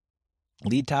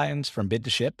 Lead times from bid to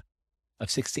ship of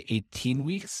 6 to 18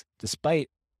 weeks, despite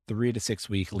 3 to 6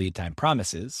 week lead time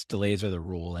promises. Delays are the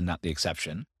rule and not the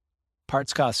exception.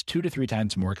 Parts cost 2 to 3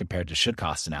 times more compared to should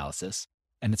cost analysis,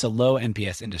 and it's a low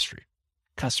NPS industry.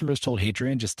 Customers told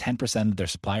Hadrian just 10% of their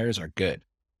suppliers are good.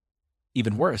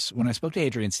 Even worse, when I spoke to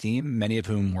Hadrian's team, many of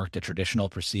whom worked at traditional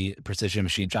precision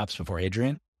machine shops before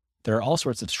Hadrian, there are all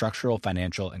sorts of structural,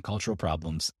 financial, and cultural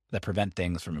problems that prevent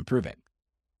things from improving.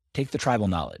 Take the tribal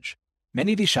knowledge.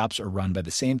 Many of these shops are run by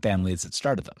the same families that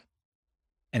started them.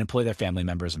 and employ their family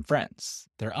members and friends.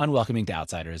 They're unwelcoming to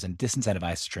outsiders and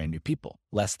disincentivized to train new people,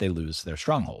 lest they lose their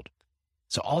stronghold.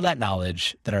 So all that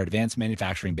knowledge that our advanced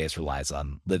manufacturing base relies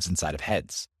on lives inside of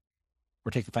heads.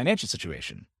 Or take the financial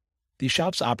situation. These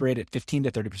shops operate at 15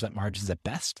 to 30% margins at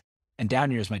best, and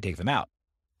down years might take them out.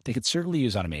 They could certainly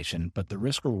use automation, but the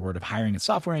risk reward of hiring a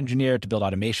software engineer to build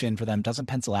automation for them doesn't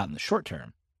pencil out in the short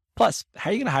term. Plus, how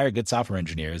are you going to hire good software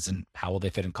engineers and how will they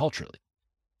fit in culturally?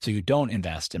 So you don't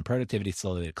invest and productivity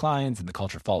slowly declines and the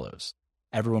culture follows.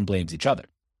 Everyone blames each other.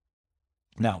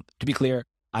 Now, to be clear,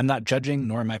 I'm not judging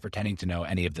nor am I pretending to know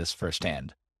any of this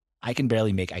firsthand. I can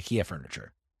barely make IKEA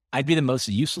furniture. I'd be the most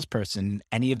useless person in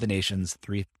any of the nation's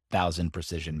 3,000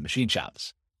 precision machine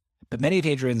shops. But many of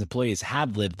Hadrian's employees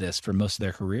have lived this for most of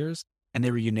their careers, and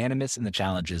they were unanimous in the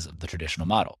challenges of the traditional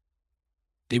model.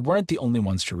 They weren't the only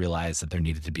ones to realize that there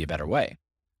needed to be a better way.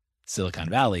 Silicon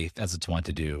Valley, as it's wont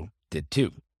to do, did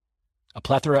too. A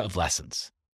plethora of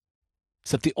lessons.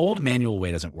 So if the old manual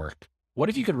way doesn't work, what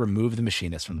if you could remove the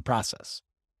machinist from the process?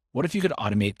 What if you could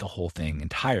automate the whole thing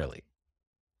entirely?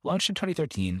 Launched in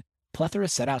 2013, Plethora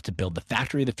set out to build the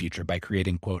factory of the future by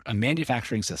creating, quote, a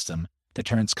manufacturing system that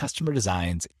turns customer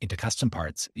designs into custom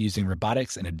parts using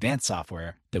robotics and advanced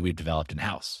software that we've developed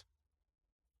in-house.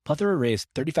 Plethora raised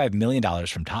 $35 million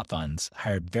from top funds,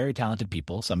 hired very talented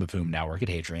people, some of whom now work at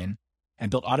Hadrian, and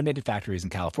built automated factories in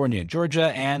California and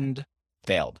Georgia, and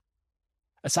failed.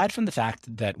 Aside from the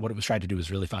fact that what it was trying to do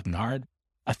was really fucking hard,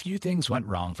 a few things went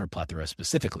wrong for Plethora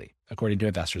specifically, according to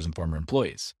investors and former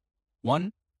employees.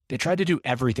 One, they tried to do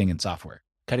everything in software,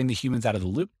 cutting the humans out of the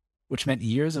loop, which meant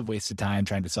years of wasted time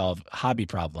trying to solve hobby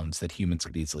problems that humans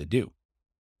could easily do.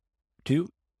 Two,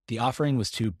 the offering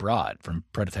was too broad, from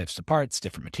prototypes to parts,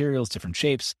 different materials, different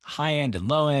shapes, high-end and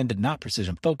low-end, and not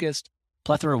precision-focused.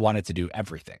 Plethora wanted to do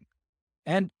everything.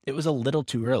 And it was a little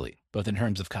too early, both in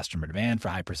terms of customer demand for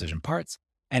high-precision parts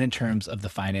and in terms of the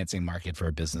financing market for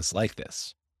a business like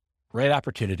this. Right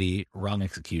opportunity, wrong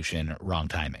execution, wrong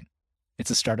timing. It's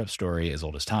a startup story as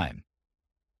old as time.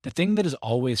 The thing that has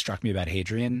always struck me about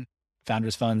Hadrian,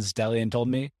 Founders Fund's Delian told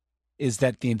me, is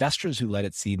that the investors who led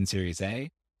it seed and Series A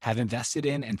have invested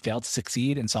in and failed to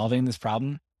succeed in solving this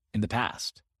problem in the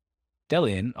past.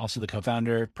 Delian, also the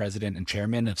co-founder, president, and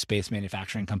chairman of space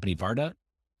manufacturing company Varda,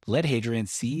 led Hadrian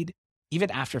seed even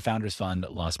after Founders Fund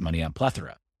lost money on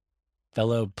Plethora.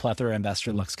 Fellow Plethora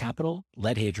investor Lux Capital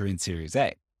led Hadrian Series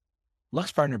A.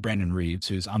 Lux partner Brandon Reeves,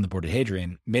 who's on the board at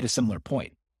Hadrian, made a similar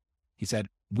point. He said,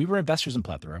 "We were investors in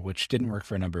Plethora, which didn't work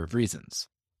for a number of reasons.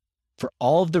 For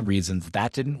all of the reasons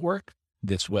that didn't work,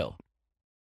 this will."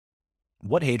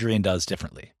 What Hadrian does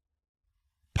differently.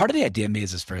 Part of the idea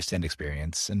is his first-hand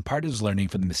experience, and part is learning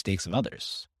from the mistakes of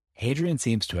others. Hadrian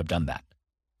seems to have done that.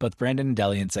 Both Brandon and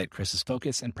Delian cite Chris's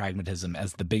focus and pragmatism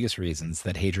as the biggest reasons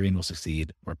that Hadrian will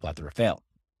succeed where Plethora failed.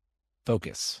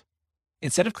 Focus.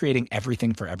 Instead of creating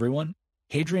everything for everyone,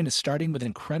 Hadrian is starting with an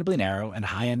incredibly narrow and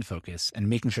high-end focus and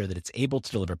making sure that it's able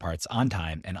to deliver parts on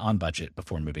time and on budget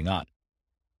before moving on.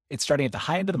 It's starting at the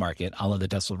high end of the market, a la the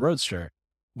Tesla Roadster,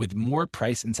 with more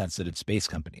price-insensitive space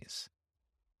companies.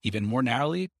 Even more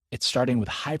narrowly, it's starting with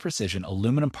high-precision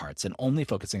aluminum parts and only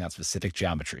focusing on specific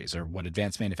geometries, or what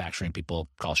advanced manufacturing people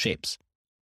call shapes.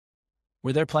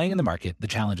 Where they're playing in the market, the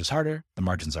challenge is harder, the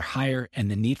margins are higher, and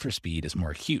the need for speed is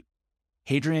more acute.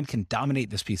 Hadrian can dominate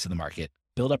this piece of the market,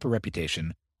 build up a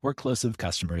reputation, work closely with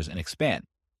customers, and expand.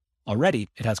 Already,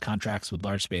 it has contracts with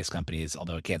large space companies,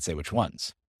 although it can't say which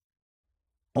ones.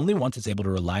 Only once it's able to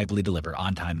reliably deliver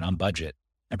on time and on budget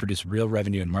and produce real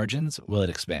revenue and margins will it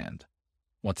expand.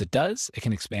 Once it does, it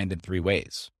can expand in three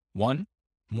ways. One,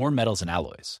 more metals and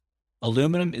alloys.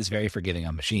 Aluminum is very forgiving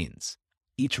on machines.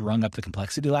 Each rung up the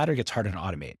complexity ladder gets harder to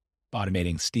automate.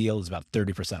 Automating steel is about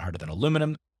 30% harder than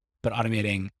aluminum, but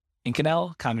automating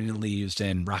Inconel, commonly used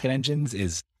in rocket engines,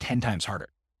 is 10 times harder.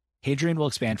 Hadrian will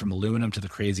expand from aluminum to the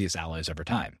craziest alloys over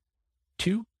time.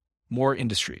 Two, more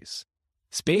industries.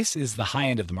 Space is the high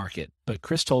end of the market, but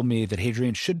Chris told me that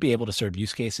Hadrian should be able to serve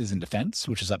use cases in defense,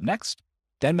 which is up next,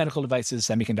 then medical devices,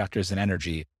 semiconductors, and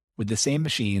energy, with the same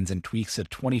machines and tweaks of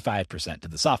 25% to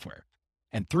the software.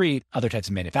 And three, other types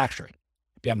of manufacturing.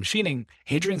 Beyond machining,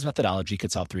 Hadrian's methodology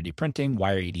could solve 3D printing,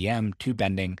 wire EDM, tube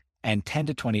bending, and 10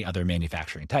 to 20 other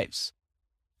manufacturing types.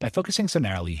 By focusing so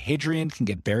narrowly, Hadrian can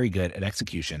get very good at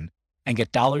execution and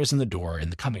get dollars in the door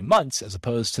in the coming months as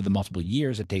opposed to the multiple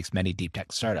years it takes many deep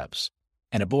tech startups,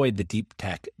 and avoid the deep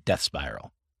tech death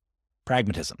spiral.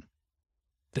 Pragmatism.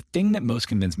 The thing that most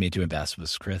convinced me to invest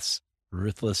was Chris'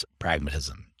 ruthless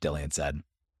pragmatism, Delian said.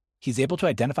 He's able to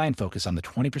identify and focus on the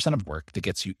 20% of work that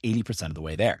gets you 80% of the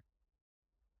way there.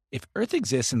 If Earth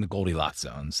exists in the Goldilocks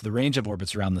zones, the range of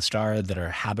orbits around the star that are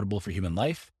habitable for human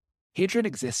life, Hadrian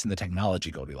exists in the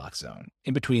technology Goldilocks zone,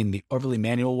 in between the overly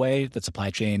manual way that supply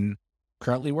chain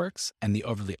currently works and the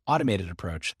overly automated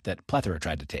approach that Plethora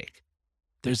tried to take.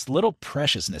 There's little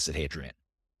preciousness at Hadrian.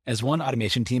 As one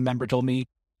automation team member told me,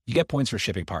 you get points for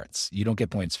shipping parts. You don't get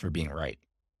points for being right.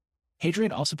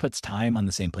 Hadrian also puts time on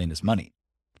the same plane as money.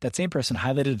 That same person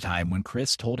highlighted a time when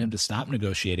Chris told him to stop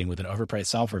negotiating with an overpriced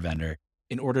software vendor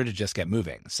in order to just get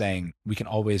moving, saying, we can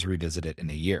always revisit it in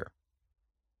a year.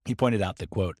 He pointed out that,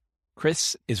 quote,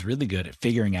 Chris is really good at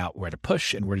figuring out where to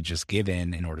push and where to just give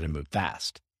in order to move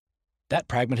fast. That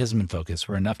pragmatism and focus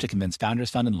were enough to convince Founders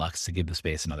Fund and Lux to give the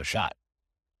space another shot.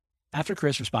 After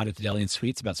Chris responded to Delian's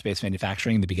tweets about space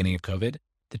manufacturing in the beginning of COVID,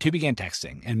 the two began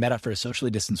texting and met up for a socially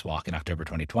distanced walk in October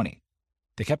 2020.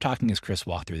 They kept talking as Chris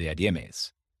walked through the idea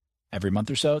maze. Every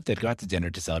month or so, they'd go out to dinner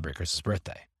to celebrate Chris's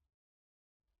birthday.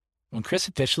 When Chris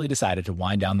officially decided to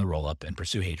wind down the roll-up and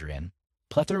pursue Hadrian,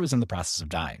 Plethora was in the process of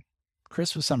dying.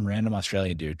 Chris was some random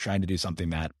Australian dude trying to do something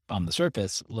that, on the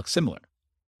surface, looked similar.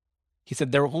 He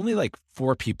said there were only like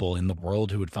 4 people in the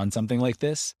world who would fund something like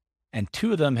this, and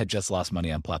 2 of them had just lost money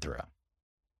on Plethora.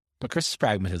 But Chris's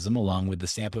pragmatism, along with the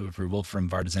stamp of approval from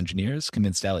Varda's engineers,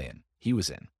 convinced Delian. He was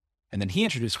in. And then he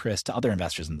introduced Chris to other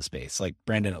investors in the space, like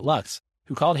Brandon at Lux,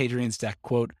 who called Hadrian's deck,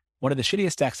 quote, one of the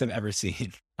shittiest decks I've ever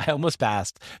seen. I almost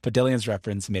passed, but Delian's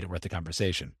reference made it worth the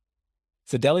conversation.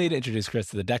 So Delian introduced Chris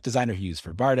to the deck designer he used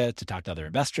for Varda to talk to other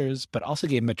investors, but also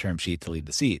gave him a term sheet to lead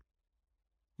the seed.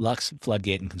 Lux,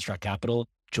 Floodgate, and Construct Capital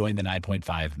joined the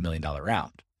 $9.5 million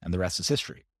round, and the rest is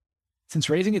history. Since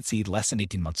raising its seed less than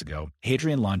 18 months ago,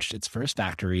 Hadrian launched its first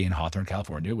factory in Hawthorne,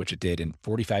 California, which it did in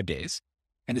 45 days,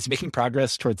 and is making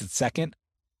progress towards its second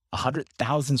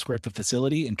 100,000 square foot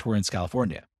facility in Torrance,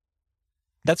 California.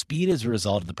 That speed is a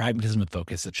result of the pragmatism and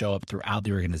focus that show up throughout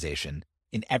the organization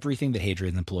in everything that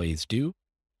Hadrian's employees do.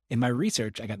 In my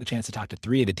research, I got the chance to talk to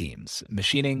 3 of the teams,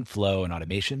 machining, flow, and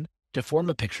automation, to form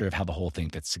a picture of how the whole thing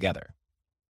fits together.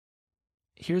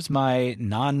 Here's my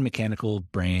non-mechanical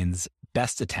brain's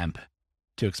best attempt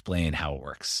to explain how it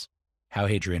works, how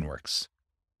Hadrian works.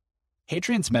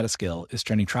 Hadrian's meta skill is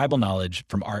turning tribal knowledge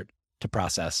from art to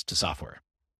process to software.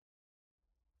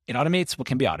 It automates what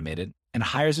can be automated and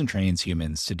hires and trains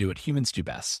humans to do what humans do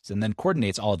best, and then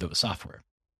coordinates all of it with software.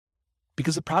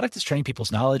 Because the product is turning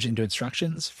people's knowledge into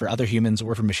instructions for other humans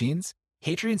or for machines,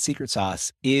 Hadrian's secret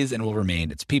sauce is and will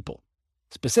remain its people.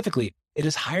 Specifically, it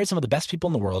has hired some of the best people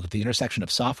in the world at the intersection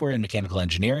of software and mechanical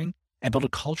engineering and built a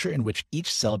culture in which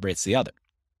each celebrates the other.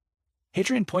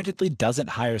 Hadrian pointedly doesn't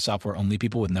hire software-only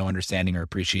people with no understanding or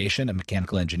appreciation of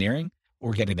mechanical engineering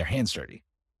or getting their hands dirty.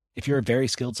 If you're a very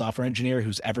skilled software engineer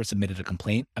who's ever submitted a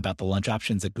complaint about the lunch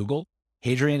options at Google,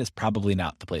 Hadrian is probably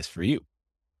not the place for you.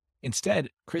 Instead,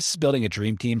 Chris is building a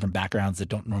dream team from backgrounds that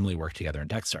don't normally work together in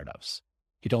tech startups.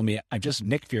 He told me, I'm just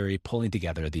Nick Fury pulling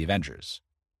together the Avengers.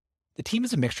 The team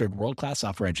is a mixture of world-class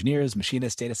software engineers,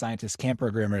 machinists, data scientists, camp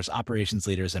programmers, operations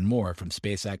leaders, and more from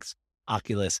SpaceX,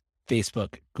 Oculus,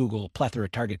 Facebook, Google, Plethora,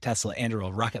 Target, Tesla,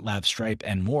 Anduril, Rocket Lab, Stripe,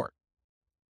 and more.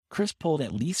 Chris pulled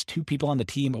at least 2 people on the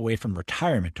team away from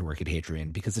retirement to work at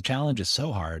Hadrian because the challenge is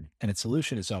so hard and its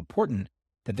solution is so important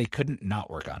that they couldn't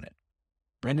not work on it.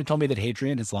 Brandon told me that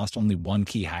Hadrian has lost only 1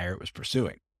 key hire it was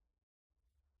pursuing.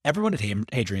 Everyone at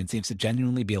Hadrian seems to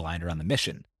genuinely be aligned around the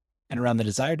mission and around the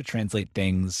desire to translate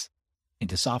things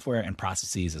into software and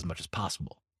processes as much as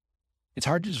possible. It's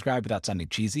hard to describe without sounding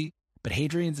cheesy, but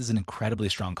Hadrian's is an incredibly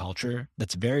strong culture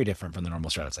that's very different from the normal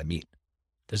startups I meet.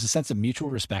 There's a sense of mutual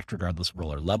respect regardless of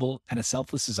role or level, and a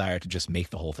selfless desire to just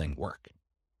make the whole thing work.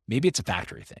 Maybe it's a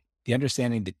factory thing, the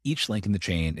understanding that each link in the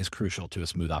chain is crucial to a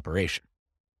smooth operation.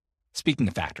 Speaking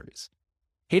of factories,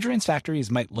 Hadrian's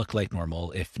factories might look like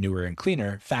normal, if newer and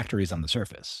cleaner, factories on the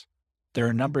surface. There are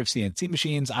a number of CNC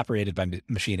machines operated by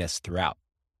machinists throughout.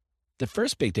 The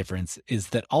first big difference is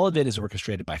that all of it is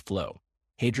orchestrated by Flow,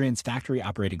 Hadrian's factory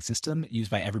operating system used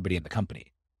by everybody in the company.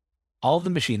 All of the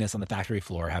machinists on the factory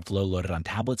floor have Flow loaded on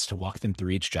tablets to walk them through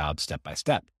each job step by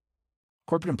step.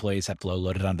 Corporate employees have Flow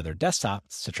loaded onto their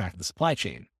desktops to track the supply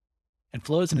chain. And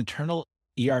Flow is an internal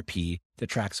ERP that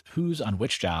tracks who's on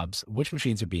which jobs, which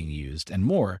machines are being used, and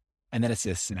more, and then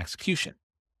assists in execution.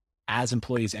 As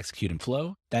employees execute in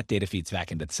Flow, that data feeds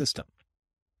back into the system.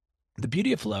 The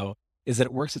beauty of Flow is that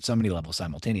it works at so many levels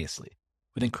simultaneously,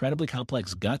 with incredibly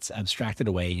complex guts abstracted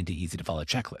away into easy-to-follow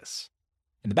checklists.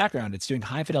 In the background, it's doing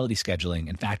high-fidelity scheduling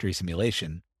and factory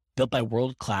simulation built by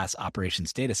world-class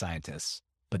operations data scientists,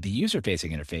 but the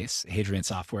user-facing interface, Hadrian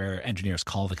software engineers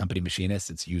call the company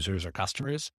machinists its users or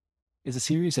customers, is a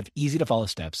series of easy-to-follow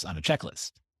steps on a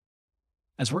checklist.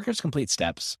 As workers complete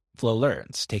steps, Flow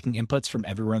learns, taking inputs from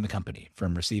everywhere in the company,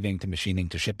 from receiving to machining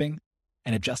to shipping,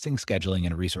 and adjusting scheduling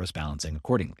and resource balancing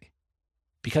accordingly.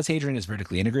 Because Hadrian is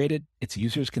vertically integrated, its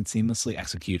users can seamlessly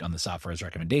execute on the software's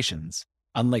recommendations,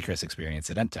 unlike Chris' experience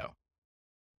at Ento.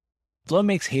 Flow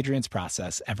makes Hadrian's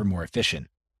process ever more efficient,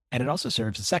 and it also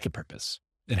serves a second purpose.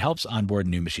 It helps onboard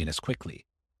new machinists quickly.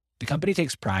 The company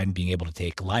takes pride in being able to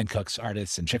take line cooks,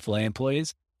 artists, and Chick-fil-A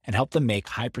employees and help them make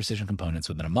high-precision components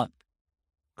within a month.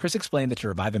 Chris explained that to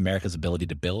revive America's ability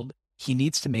to build, he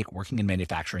needs to make working in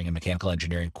manufacturing and mechanical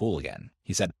engineering cool again.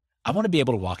 He said, I want to be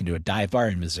able to walk into a dive bar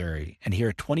in Missouri and hear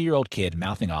a 20-year-old kid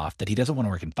mouthing off that he doesn't want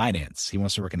to work in finance, he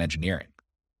wants to work in engineering.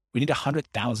 We need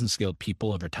 100,000 skilled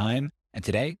people over time, and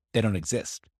today they don't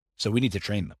exist, so we need to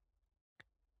train them.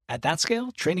 At that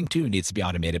scale, training too needs to be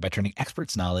automated by turning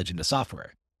experts' knowledge into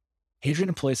software. Hadrian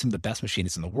employs some of the best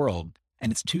machinists in the world,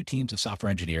 and its two teams of software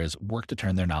engineers work to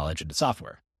turn their knowledge into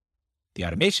software. The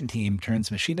automation team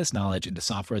turns machinist knowledge into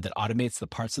software that automates the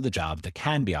parts of the job that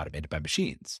can be automated by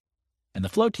machines. And the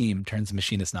flow team turns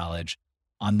machinist knowledge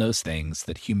on those things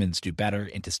that humans do better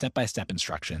into step-by-step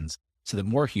instructions so that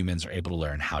more humans are able to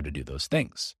learn how to do those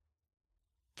things.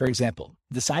 For example,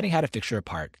 deciding how to fix a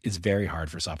part is very hard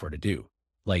for software to do.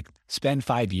 Like, spend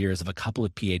 5 years of a couple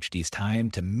of PhDs' time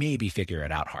to maybe figure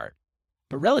it out hard,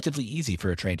 but relatively easy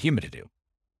for a trained human to do.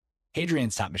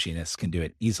 Hadrian's top machinists can do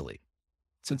it easily.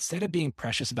 So instead of being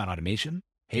precious about automation,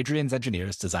 Hadrian's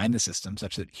engineers designed the system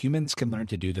such that humans can learn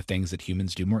to do the things that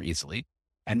humans do more easily,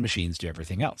 and machines do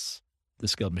everything else. The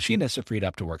skilled machinists are freed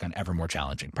up to work on ever more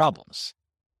challenging problems.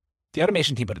 The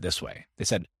automation team put it this way. They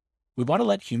said, we want to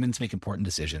let humans make important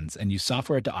decisions and use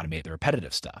software to automate the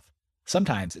repetitive stuff.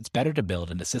 Sometimes it's better to build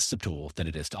an assistive tool than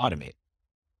it is to automate.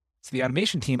 So the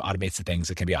automation team automates the things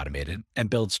that can be automated and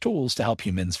builds tools to help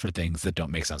humans for things that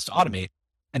don't make sense to automate.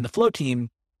 And the flow team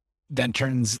then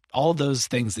turns all those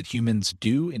things that humans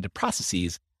do into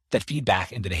processes that feed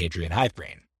back into the Hadrian hive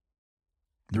brain.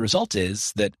 The result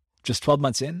is that just 12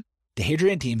 months in, the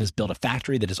Hadrian team has built a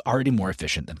factory that is already more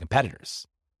efficient than competitors.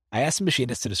 I asked the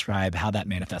machinists to describe how that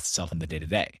manifests itself in the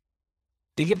day-to-day.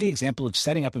 They give the example of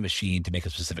setting up a machine to make a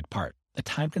specific part, a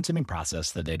time-consuming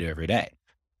process that they do every day.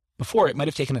 Before, it might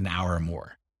have taken an hour or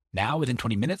more. Now, within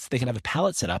 20 minutes, they can have a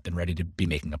pallet set up and ready to be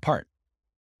making a part.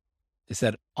 They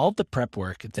said all of the prep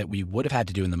work that we would have had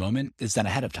to do in the moment is done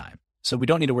ahead of time. So we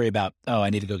don't need to worry about, I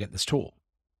need to go get this tool.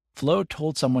 Flow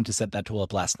told someone to set that tool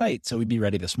up last night, so we'd be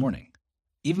ready this morning.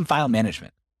 Even file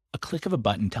management. A click of a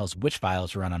button tells which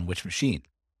files run on which machine.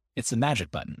 It's the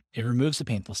magic button. It removes the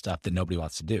painful stuff that nobody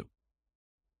wants to do.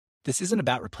 This isn't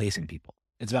about replacing people.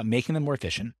 It's about making them more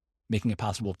efficient, making it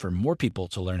possible for more people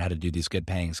to learn how to do these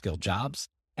good-paying, skilled jobs,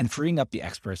 and freeing up the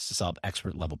experts to solve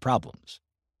expert-level problems.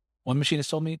 One machinist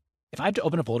told me, if I have to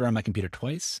open a folder on my computer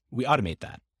twice, we automate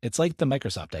that. It's like the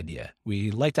Microsoft idea.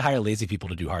 We like to hire lazy people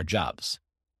to do hard jobs.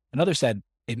 Another said,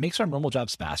 it makes our normal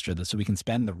jobs faster so we can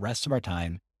spend the rest of our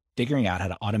time figuring out how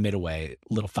to automate away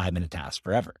little 5-minute tasks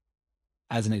forever.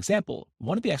 As an example,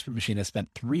 one of the expert machinists spent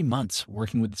 3 months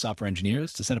working with the software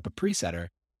engineers to set up a presetter,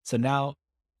 so now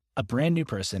a brand new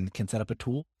person can set up a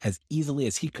tool as easily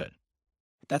as he could.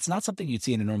 That's not something you'd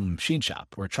see in a normal machine shop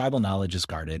where tribal knowledge is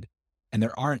guarded and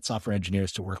there aren't software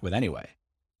engineers to work with anyway.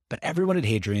 But everyone at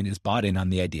Hadrian is bought in on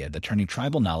the idea that turning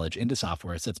tribal knowledge into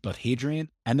software sets both Hadrian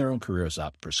and their own careers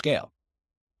up for scale.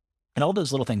 And all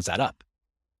those little things add up.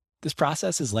 This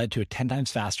process has led to 10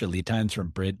 times faster lead times from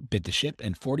bid to ship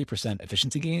and 40%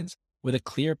 efficiency gains, with a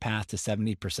clear path to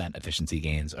 70% efficiency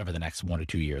gains over the next 1 to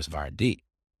 2 years of R&D.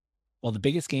 While the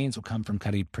biggest gains will come from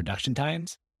cutting production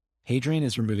times, Hadrian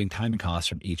is removing time and cost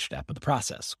from each step of the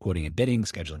process, quoting and bidding,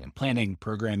 scheduling and planning,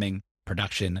 programming,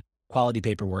 production, quality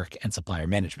paperwork, and supplier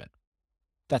management.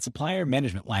 That supplier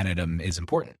management line item is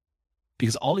important.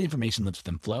 Because all the information lives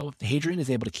within Flow, Hadrian is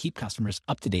able to keep customers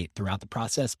up to date throughout the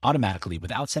process automatically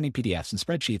without sending PDFs and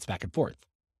spreadsheets back and forth.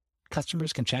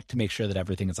 Customers can check to make sure that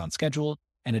everything is on schedule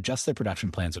and adjust their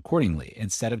production plans accordingly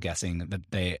instead of the guessing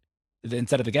that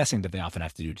they often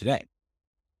have to do today.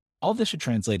 All this should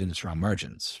translate into strong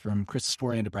margins. From Chris's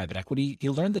foray into private equity, he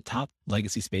learned that top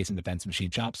legacy space and defense machine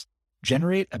shops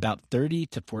generate about 30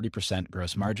 to 40%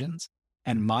 gross margins,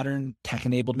 and modern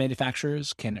tech-enabled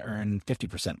manufacturers can earn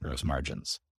 50% gross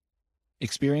margins.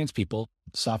 Experienced people,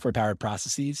 software-powered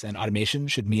processes, and automation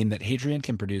should mean that Hadrian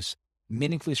can produce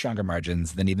meaningfully stronger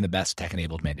margins than even the best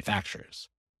tech-enabled manufacturers.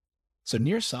 So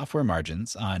near software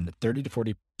margins on $30 to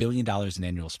 $40 billion in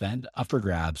annual spend up for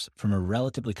grabs from a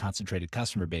relatively concentrated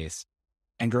customer base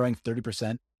and growing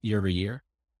 30% year over year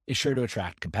is sure to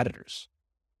attract competitors.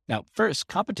 Now, first,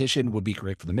 competition would be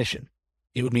great for the mission.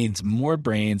 It would mean more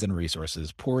brains and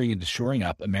resources pouring into shoring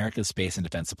up America's space and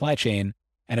defense supply chain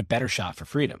and a better shot for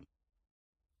freedom.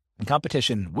 And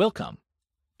competition will come,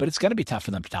 but it's going to be tough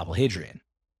for them to topple Hadrian.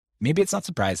 maybe it's not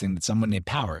surprising that someone named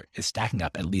Power is stacking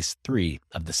up at least 3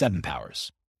 of the 7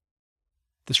 powers.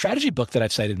 The strategy book that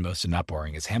I've cited most in Not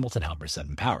Boring is Hamilton Helmer's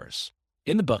 7 Powers.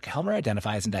 In the book, Helmer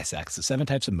identifies and dissects the 7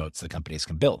 types of moats that companies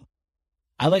can build.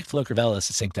 I like Flo Crivella's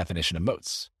succinct definition of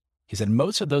moats. He said,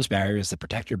 moats are those barriers that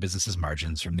protect your business's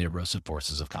margins from the erosive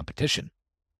forces of competition.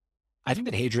 I think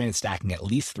that Hadrian is stacking at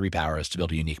least 3 powers to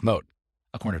build a unique moat: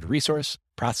 a cornered resource,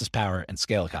 process power, and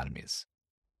scale economies.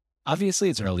 Obviously,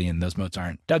 it's early and those moats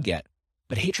aren't dug yet,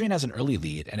 but Hadrian has an early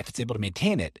lead, and if it's able to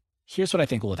maintain it, here's what I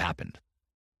think will have happened.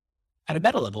 At a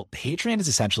meta level, Hadrian is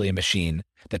essentially a machine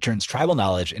that turns tribal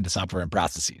knowledge into software and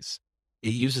processes.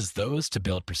 It uses those to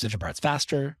build precision parts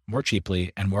faster, more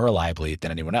cheaply, and more reliably than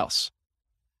anyone else.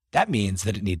 That means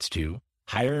that it needs to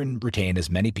hire and retain as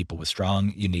many people with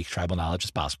strong, unique tribal knowledge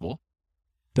as possible,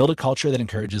 build a culture that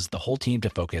encourages the whole team to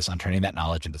focus on turning that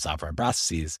knowledge into software and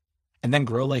processes, and then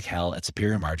grow like hell at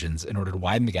superior margins in order to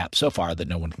widen the gap so far that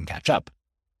no one can catch up.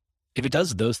 If it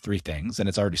does those 3 things, and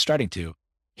it's already starting to,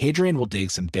 Hadrian will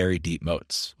dig some very deep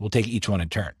moats. We'll take each one in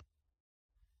turn.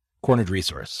 Cornered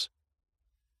resource.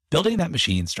 Building that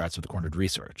machine starts with a cornered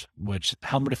resource, which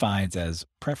Helmer defines as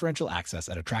preferential access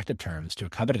at attractive terms to a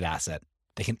coveted asset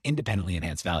that can independently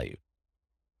enhance value.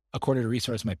 A cornered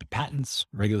resource might be patents,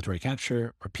 regulatory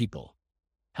capture, or people.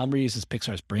 Helmer uses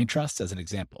Pixar's brain trusts as an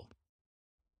example.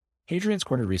 Hadrian's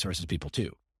cornered resource is people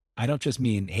too. I don't just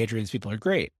mean Hadrian's people are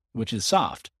great, which is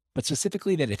soft, but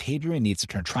specifically that if Hadrian needs to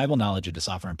turn tribal knowledge into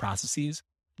software and processes,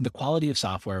 the quality of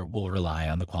software will rely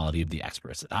on the quality of the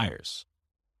experts it hires.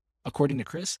 According to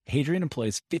Chris, Hadrian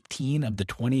employs 15 of the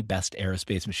 20 best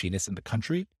aerospace machinists in the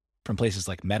country from places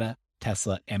like Meta,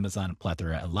 Tesla, Amazon,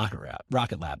 Plethora, and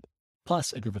Rocket Lab,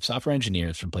 plus a group of software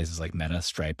engineers from places like Meta,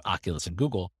 Stripe, Oculus, and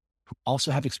Google, who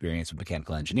also have experience with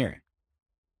mechanical engineering.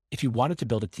 If you wanted to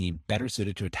build a team better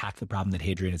suited to attack the problem that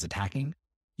Hadrian is attacking,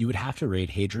 you would have to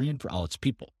rate Hadrian for all its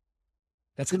people.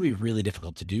 That's going to be really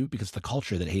difficult to do because of the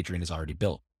culture that Hadrian has already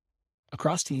built.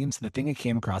 Across teams, the thing that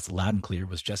came across loud and clear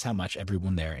was just how much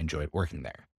everyone there enjoyed working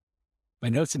there. My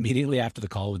notes immediately after the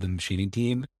call with the machining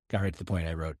team got right to the point.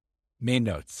 I wrote, main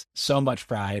notes, so much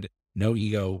pride, no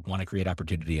ego, want to create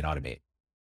opportunity and automate.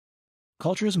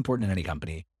 Culture is important in any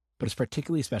company, but it's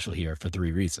particularly special here for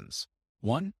 3 reasons.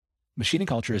 1, machining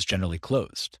culture is generally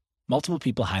closed. Multiple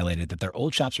people highlighted that their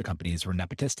old shops or companies were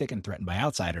nepotistic and threatened by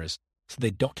outsiders, so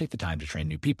they don't take the time to train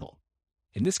new people.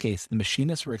 In this case, the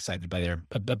machinists were excited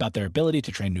about their ability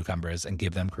to train newcomers and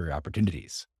give them career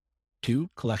opportunities. 2,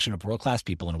 collection of world-class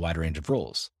people in a wide range of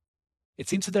roles. It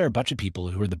seems that there are a bunch of people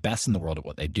who are the best in the world at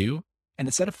what they do, and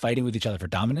instead of fighting with each other for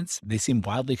dominance, they seem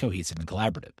wildly cohesive and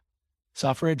collaborative.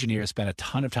 Software engineers spend a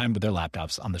ton of time with their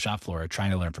laptops on the shop floor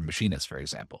trying to learn from machinists, for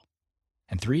example.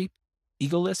 And 3,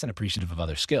 egoless and appreciative of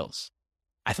other skills.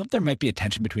 I thought there might be a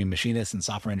tension between machinists and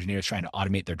software engineers trying to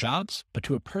automate their jobs, but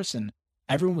to a person,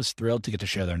 everyone was thrilled to get to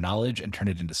share their knowledge and turn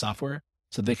it into software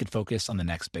so they could focus on the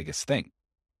next biggest thing.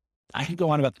 I could go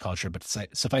on about the culture, but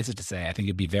suffice it to say, I think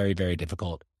it'd be very, very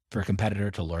difficult for a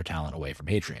competitor to lure talent away from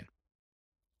Hadrian.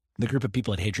 The group of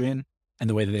people at Hadrian and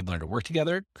the way that they've learned to work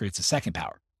together creates a second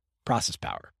power, process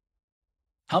power.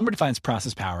 Helmer defines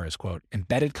process power as, quote,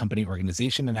 embedded company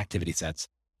organization and activity sets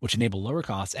which enable lower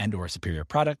costs and/or superior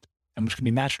product, and which can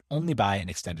be matched only by an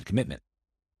extended commitment.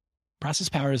 Process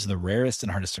power is the rarest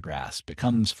and hardest to grasp. It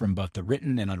comes from both the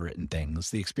written and unwritten things,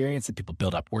 the experience that people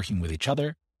build up working with each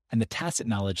other, and the tacit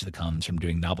knowledge that comes from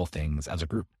doing novel things as a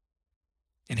group.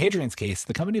 In Hadrian's case,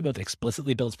 the company both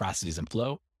explicitly builds processes in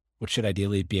flow, which should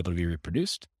ideally be able to be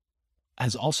reproduced,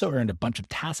 has also earned a bunch of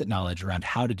tacit knowledge around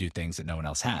how to do things that no one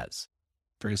else has.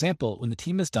 For example, when the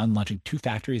team is done launching 2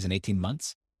 factories in 18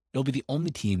 months, it'll be the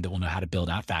only team that will know how to build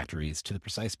out factories to the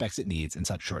precise specs it needs in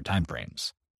such short time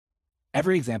frames.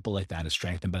 Every example like that is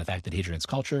strengthened by the fact that Hadrian's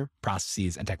culture,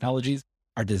 processes, and technologies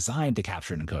are designed to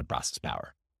capture and encode process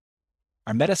power.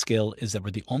 Our meta skill is that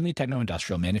we're the only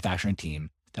techno-industrial manufacturing team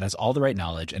that has all the right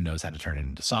knowledge and knows how to turn it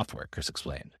into software, Chris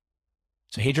explained.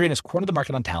 So Hadrian has cornered the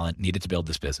market on talent needed to build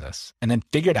this business, and then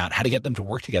figured out how to get them to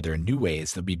work together in new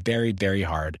ways that would be very, very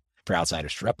hard for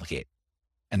outsiders to replicate.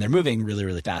 And they're moving really,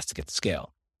 really fast to get to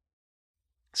scale.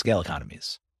 Scale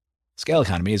economies. Scale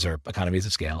economies, or economies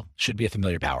of scale, should be a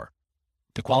familiar power.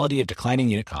 The quality of declining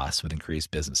unit costs with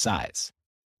increased business size.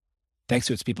 Thanks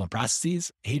to its people and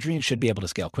processes, Hadrian should be able to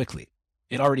scale quickly.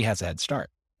 It already has a head start,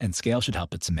 and scale should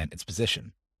help it cement its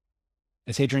position.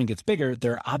 As Hadrian gets bigger,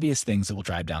 there are obvious things that will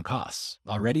drive down costs.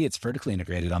 Already, it's vertically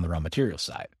integrated on the raw materials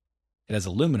side. It has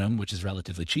aluminum, which is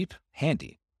relatively cheap,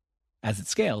 handy. As it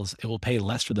scales, it will pay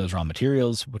less for those raw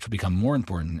materials, which will become more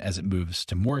important as it moves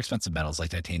to more expensive metals like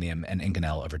titanium and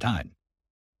inconel over time.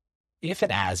 If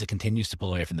and as it continues to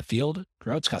pull away from the field,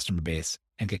 grow its customer base,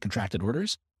 and get contracted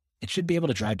orders, it should be able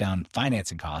to drive down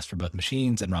financing costs for both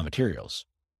machines and raw materials.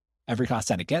 Every cost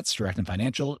that it gets, direct and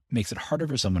financial, makes it harder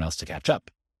for someone else to catch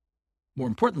up. More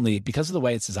importantly, because of the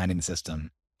way it's designing the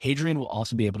system, Hadrian will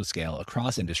also be able to scale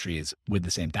across industries with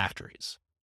the same factories.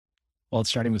 While it's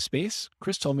starting with space,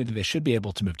 Chris told me that they should be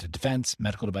able to move to defense,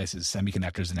 medical devices,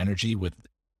 semiconductors, and energy with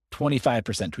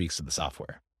 25% tweaks to the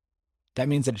software. That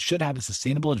means that it should have a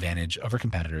sustainable advantage over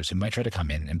competitors who might try to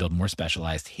come in and build more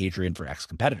specialized Hadrian for X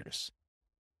competitors.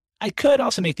 I could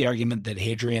also make the argument that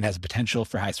Hadrian has potential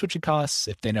for high switching costs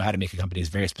if they know how to make a company's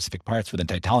very specific parts within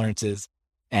tight tolerances,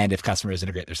 and if customers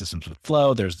integrate their systems with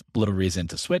Flow, there's little reason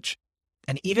to switch,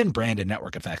 and even brand and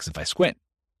network effects if I squint.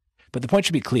 But the point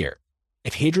should be clear.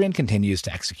 If Hadrian continues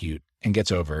to execute and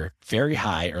gets over very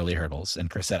high early hurdles, and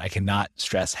Chris said I cannot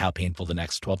stress how painful the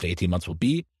next 12 to 18 months will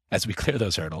be as we clear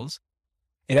those hurdles,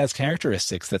 it has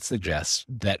characteristics that suggest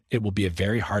that it will be a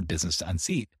very hard business to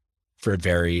unseat for a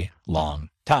very long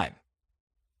time.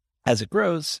 As it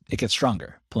grows, it gets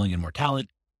stronger, pulling in more talent,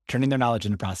 turning their knowledge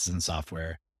into processes and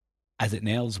software. As it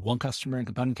nails one customer and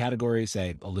component category,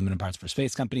 say aluminum parts for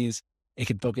space companies, it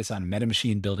can focus on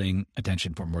meta-machine building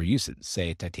attention for more uses,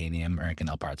 say titanium or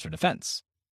Inconel parts for defense.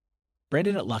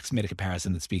 Brandon at Lux made a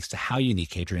comparison that speaks to how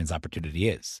unique Hadrian's opportunity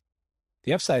is.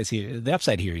 The upside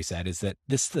here, he said, is that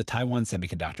this is the Taiwan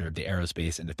semiconductor of the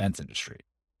aerospace and defense industry,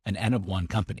 an N of one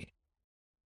company.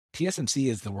 TSMC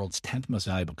is the world's 10th most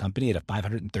valuable company at a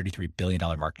 $533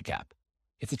 billion market cap.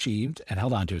 It's achieved and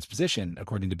held on to its position,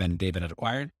 according to Ben and David at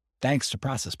Acquired, thanks to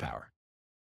process power.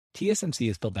 TSMC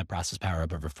has built that process power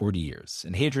up over 40 years,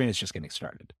 and Hadrian is just getting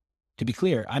started. To be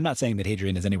clear, I'm not saying that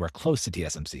Hadrian is anywhere close to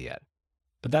TSMC yet,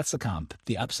 but that's the comp,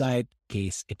 the upside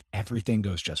case if everything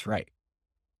goes just right.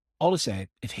 All to say,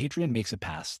 if Hadrian makes it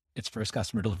past its first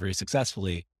customer delivery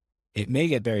successfully, it may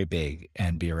get very big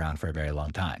and be around for a very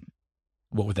long time.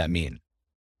 What would that mean?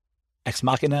 Ex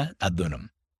Machina ad Lunam.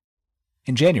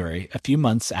 In January, a few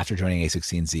months after joining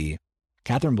A16Z,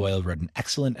 Catherine Boyle wrote an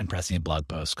excellent and prescient blog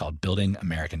post called Building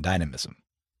American Dynamism.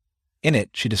 In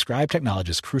it, she described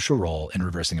technology's crucial role in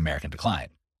reversing American decline.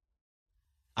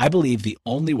 I believe the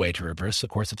only way to reverse the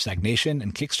course of stagnation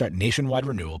and kickstart nationwide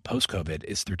renewal post-COVID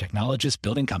is through technologists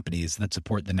building companies that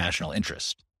support the national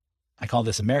interest. I call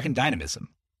this American dynamism.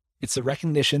 It's the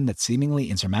recognition that seemingly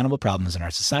insurmountable problems in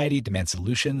our society demand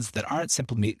solutions that aren't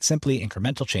simply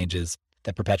incremental changes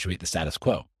that perpetuate the status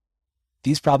quo.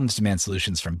 These problems demand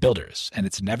solutions from builders, and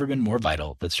it's never been more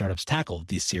vital that startups tackle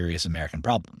these serious American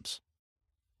problems.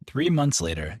 3 months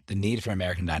later, the need for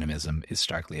American dynamism is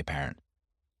starkly apparent.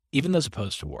 Even those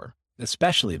opposed to war,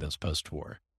 especially those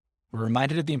post-war, were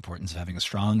reminded of the importance of having a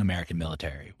strong American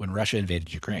military when Russia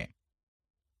invaded Ukraine.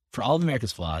 For all of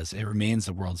America's flaws, it remains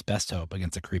the world's best hope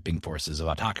against the creeping forces of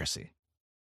autocracy.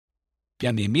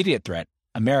 Beyond the immediate threat,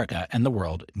 America and the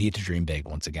world need to dream big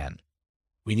once again.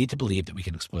 We need to believe that we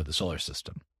can explore the solar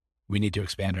system. We need to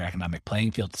expand our economic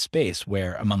playing field to space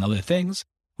where, among other things,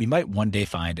 we might one day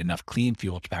find enough clean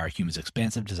fuel to power humans'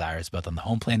 expansive desires both on the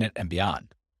home planet and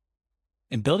beyond.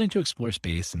 In building to explore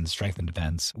space and strengthen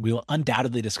defense, we will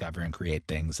undoubtedly discover and create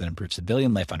things that improve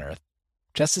civilian life on Earth,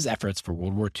 just as efforts for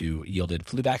World War II yielded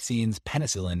flu vaccines,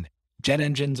 penicillin, jet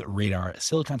engines, radar,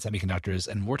 silicon semiconductors,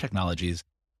 and more technologies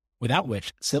without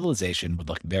which civilization would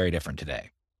look very different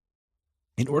today.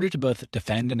 In order to both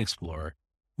defend and explore,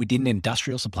 we need an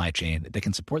industrial supply chain that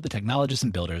can support the technologists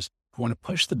and builders who want to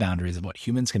push the boundaries of what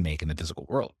humans can make in the physical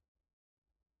world.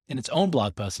 In its own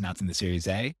blog post announcing the Series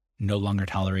A, no longer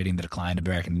tolerating the decline of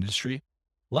American industry,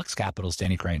 Lux Capital's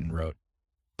Danny Crichton wrote,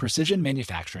 "Precision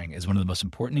manufacturing is one of the most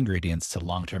important ingredients to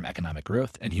long-term economic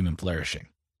growth and human flourishing.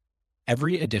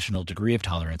 Every additional degree of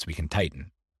tolerance we can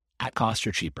tighten, at cost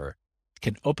or cheaper,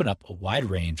 can open up a wide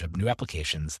range of new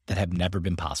applications that have never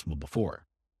been possible before.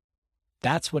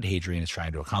 That's what Hadrian is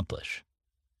trying to accomplish.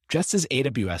 Just as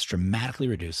AWS dramatically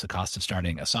reduced the cost of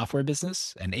starting a software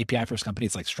business, and API-first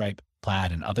companies like Stripe,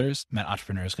 Plaid, and others meant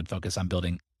entrepreneurs could focus on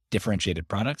building differentiated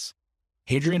products,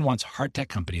 Hadrian wants hard tech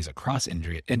companies across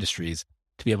industries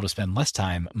to be able to spend less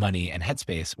time, money, and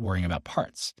headspace worrying about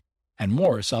parts, and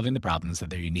more solving the problems that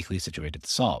they're uniquely situated to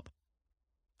solve.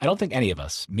 I don't think any of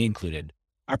us, me included,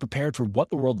 are prepared for what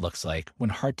the world looks like when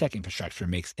hard tech infrastructure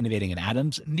makes innovating in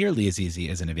atoms nearly as easy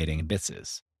as innovating in bits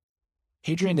is.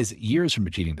 Hadrian is years from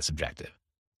achieving this objective,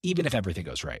 even if everything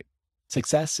goes right.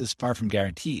 Success is far from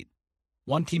guaranteed.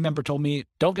 One team member told me,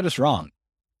 "Don't get us wrong.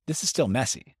 This is still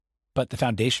messy, but the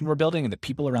foundation we're building and the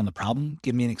people around the problem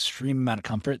give me an extreme amount of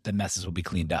comfort that messes will be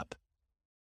cleaned up."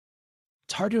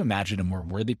 It's hard to imagine a more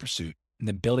worthy pursuit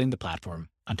than building the platform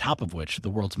on top of which the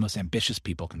world's most ambitious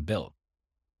people can build.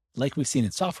 Like we've seen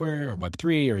in software or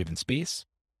Web3 or even space,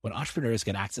 When entrepreneurs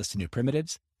get access to new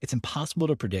primitives, it's impossible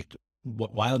to predict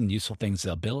what wild and useful things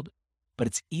they'll build, but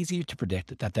it's easy to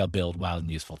predict that they'll build wild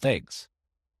and useful things.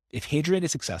 If Hadrian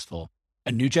is successful,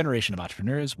 a new generation of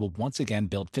entrepreneurs will once again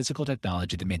build physical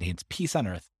technology that maintains peace on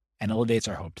Earth and elevates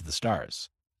our hope to the stars.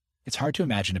 It's hard to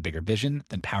imagine a bigger vision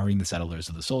than powering the settlers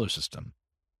of the solar system.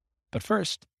 But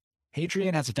first,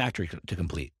 Hadrian has a factory to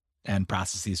complete, and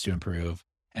processes to improve,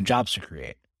 and jobs to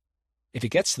create. If it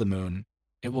gets to the moon,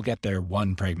 it will get there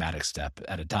one pragmatic step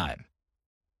at a time.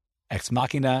 Ex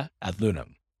Machina ad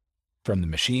Lunam, from the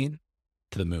machine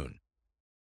to the moon.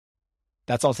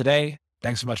 That's all today.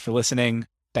 Thanks so much for listening.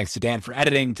 Thanks to Dan for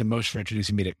editing, to Moshe for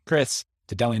introducing me to Chris,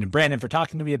 to Delian and Brandon for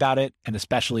talking to me about it, and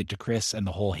especially to Chris and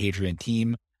the whole Hadrian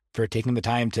team for taking the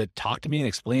time to talk to me and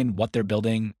explain what they're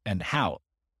building and how.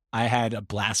 I had a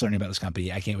blast learning about this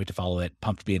company. I can't wait to follow it.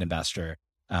 Pumped to be an investor.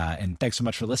 And thanks so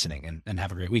much for listening, and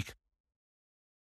have a great week.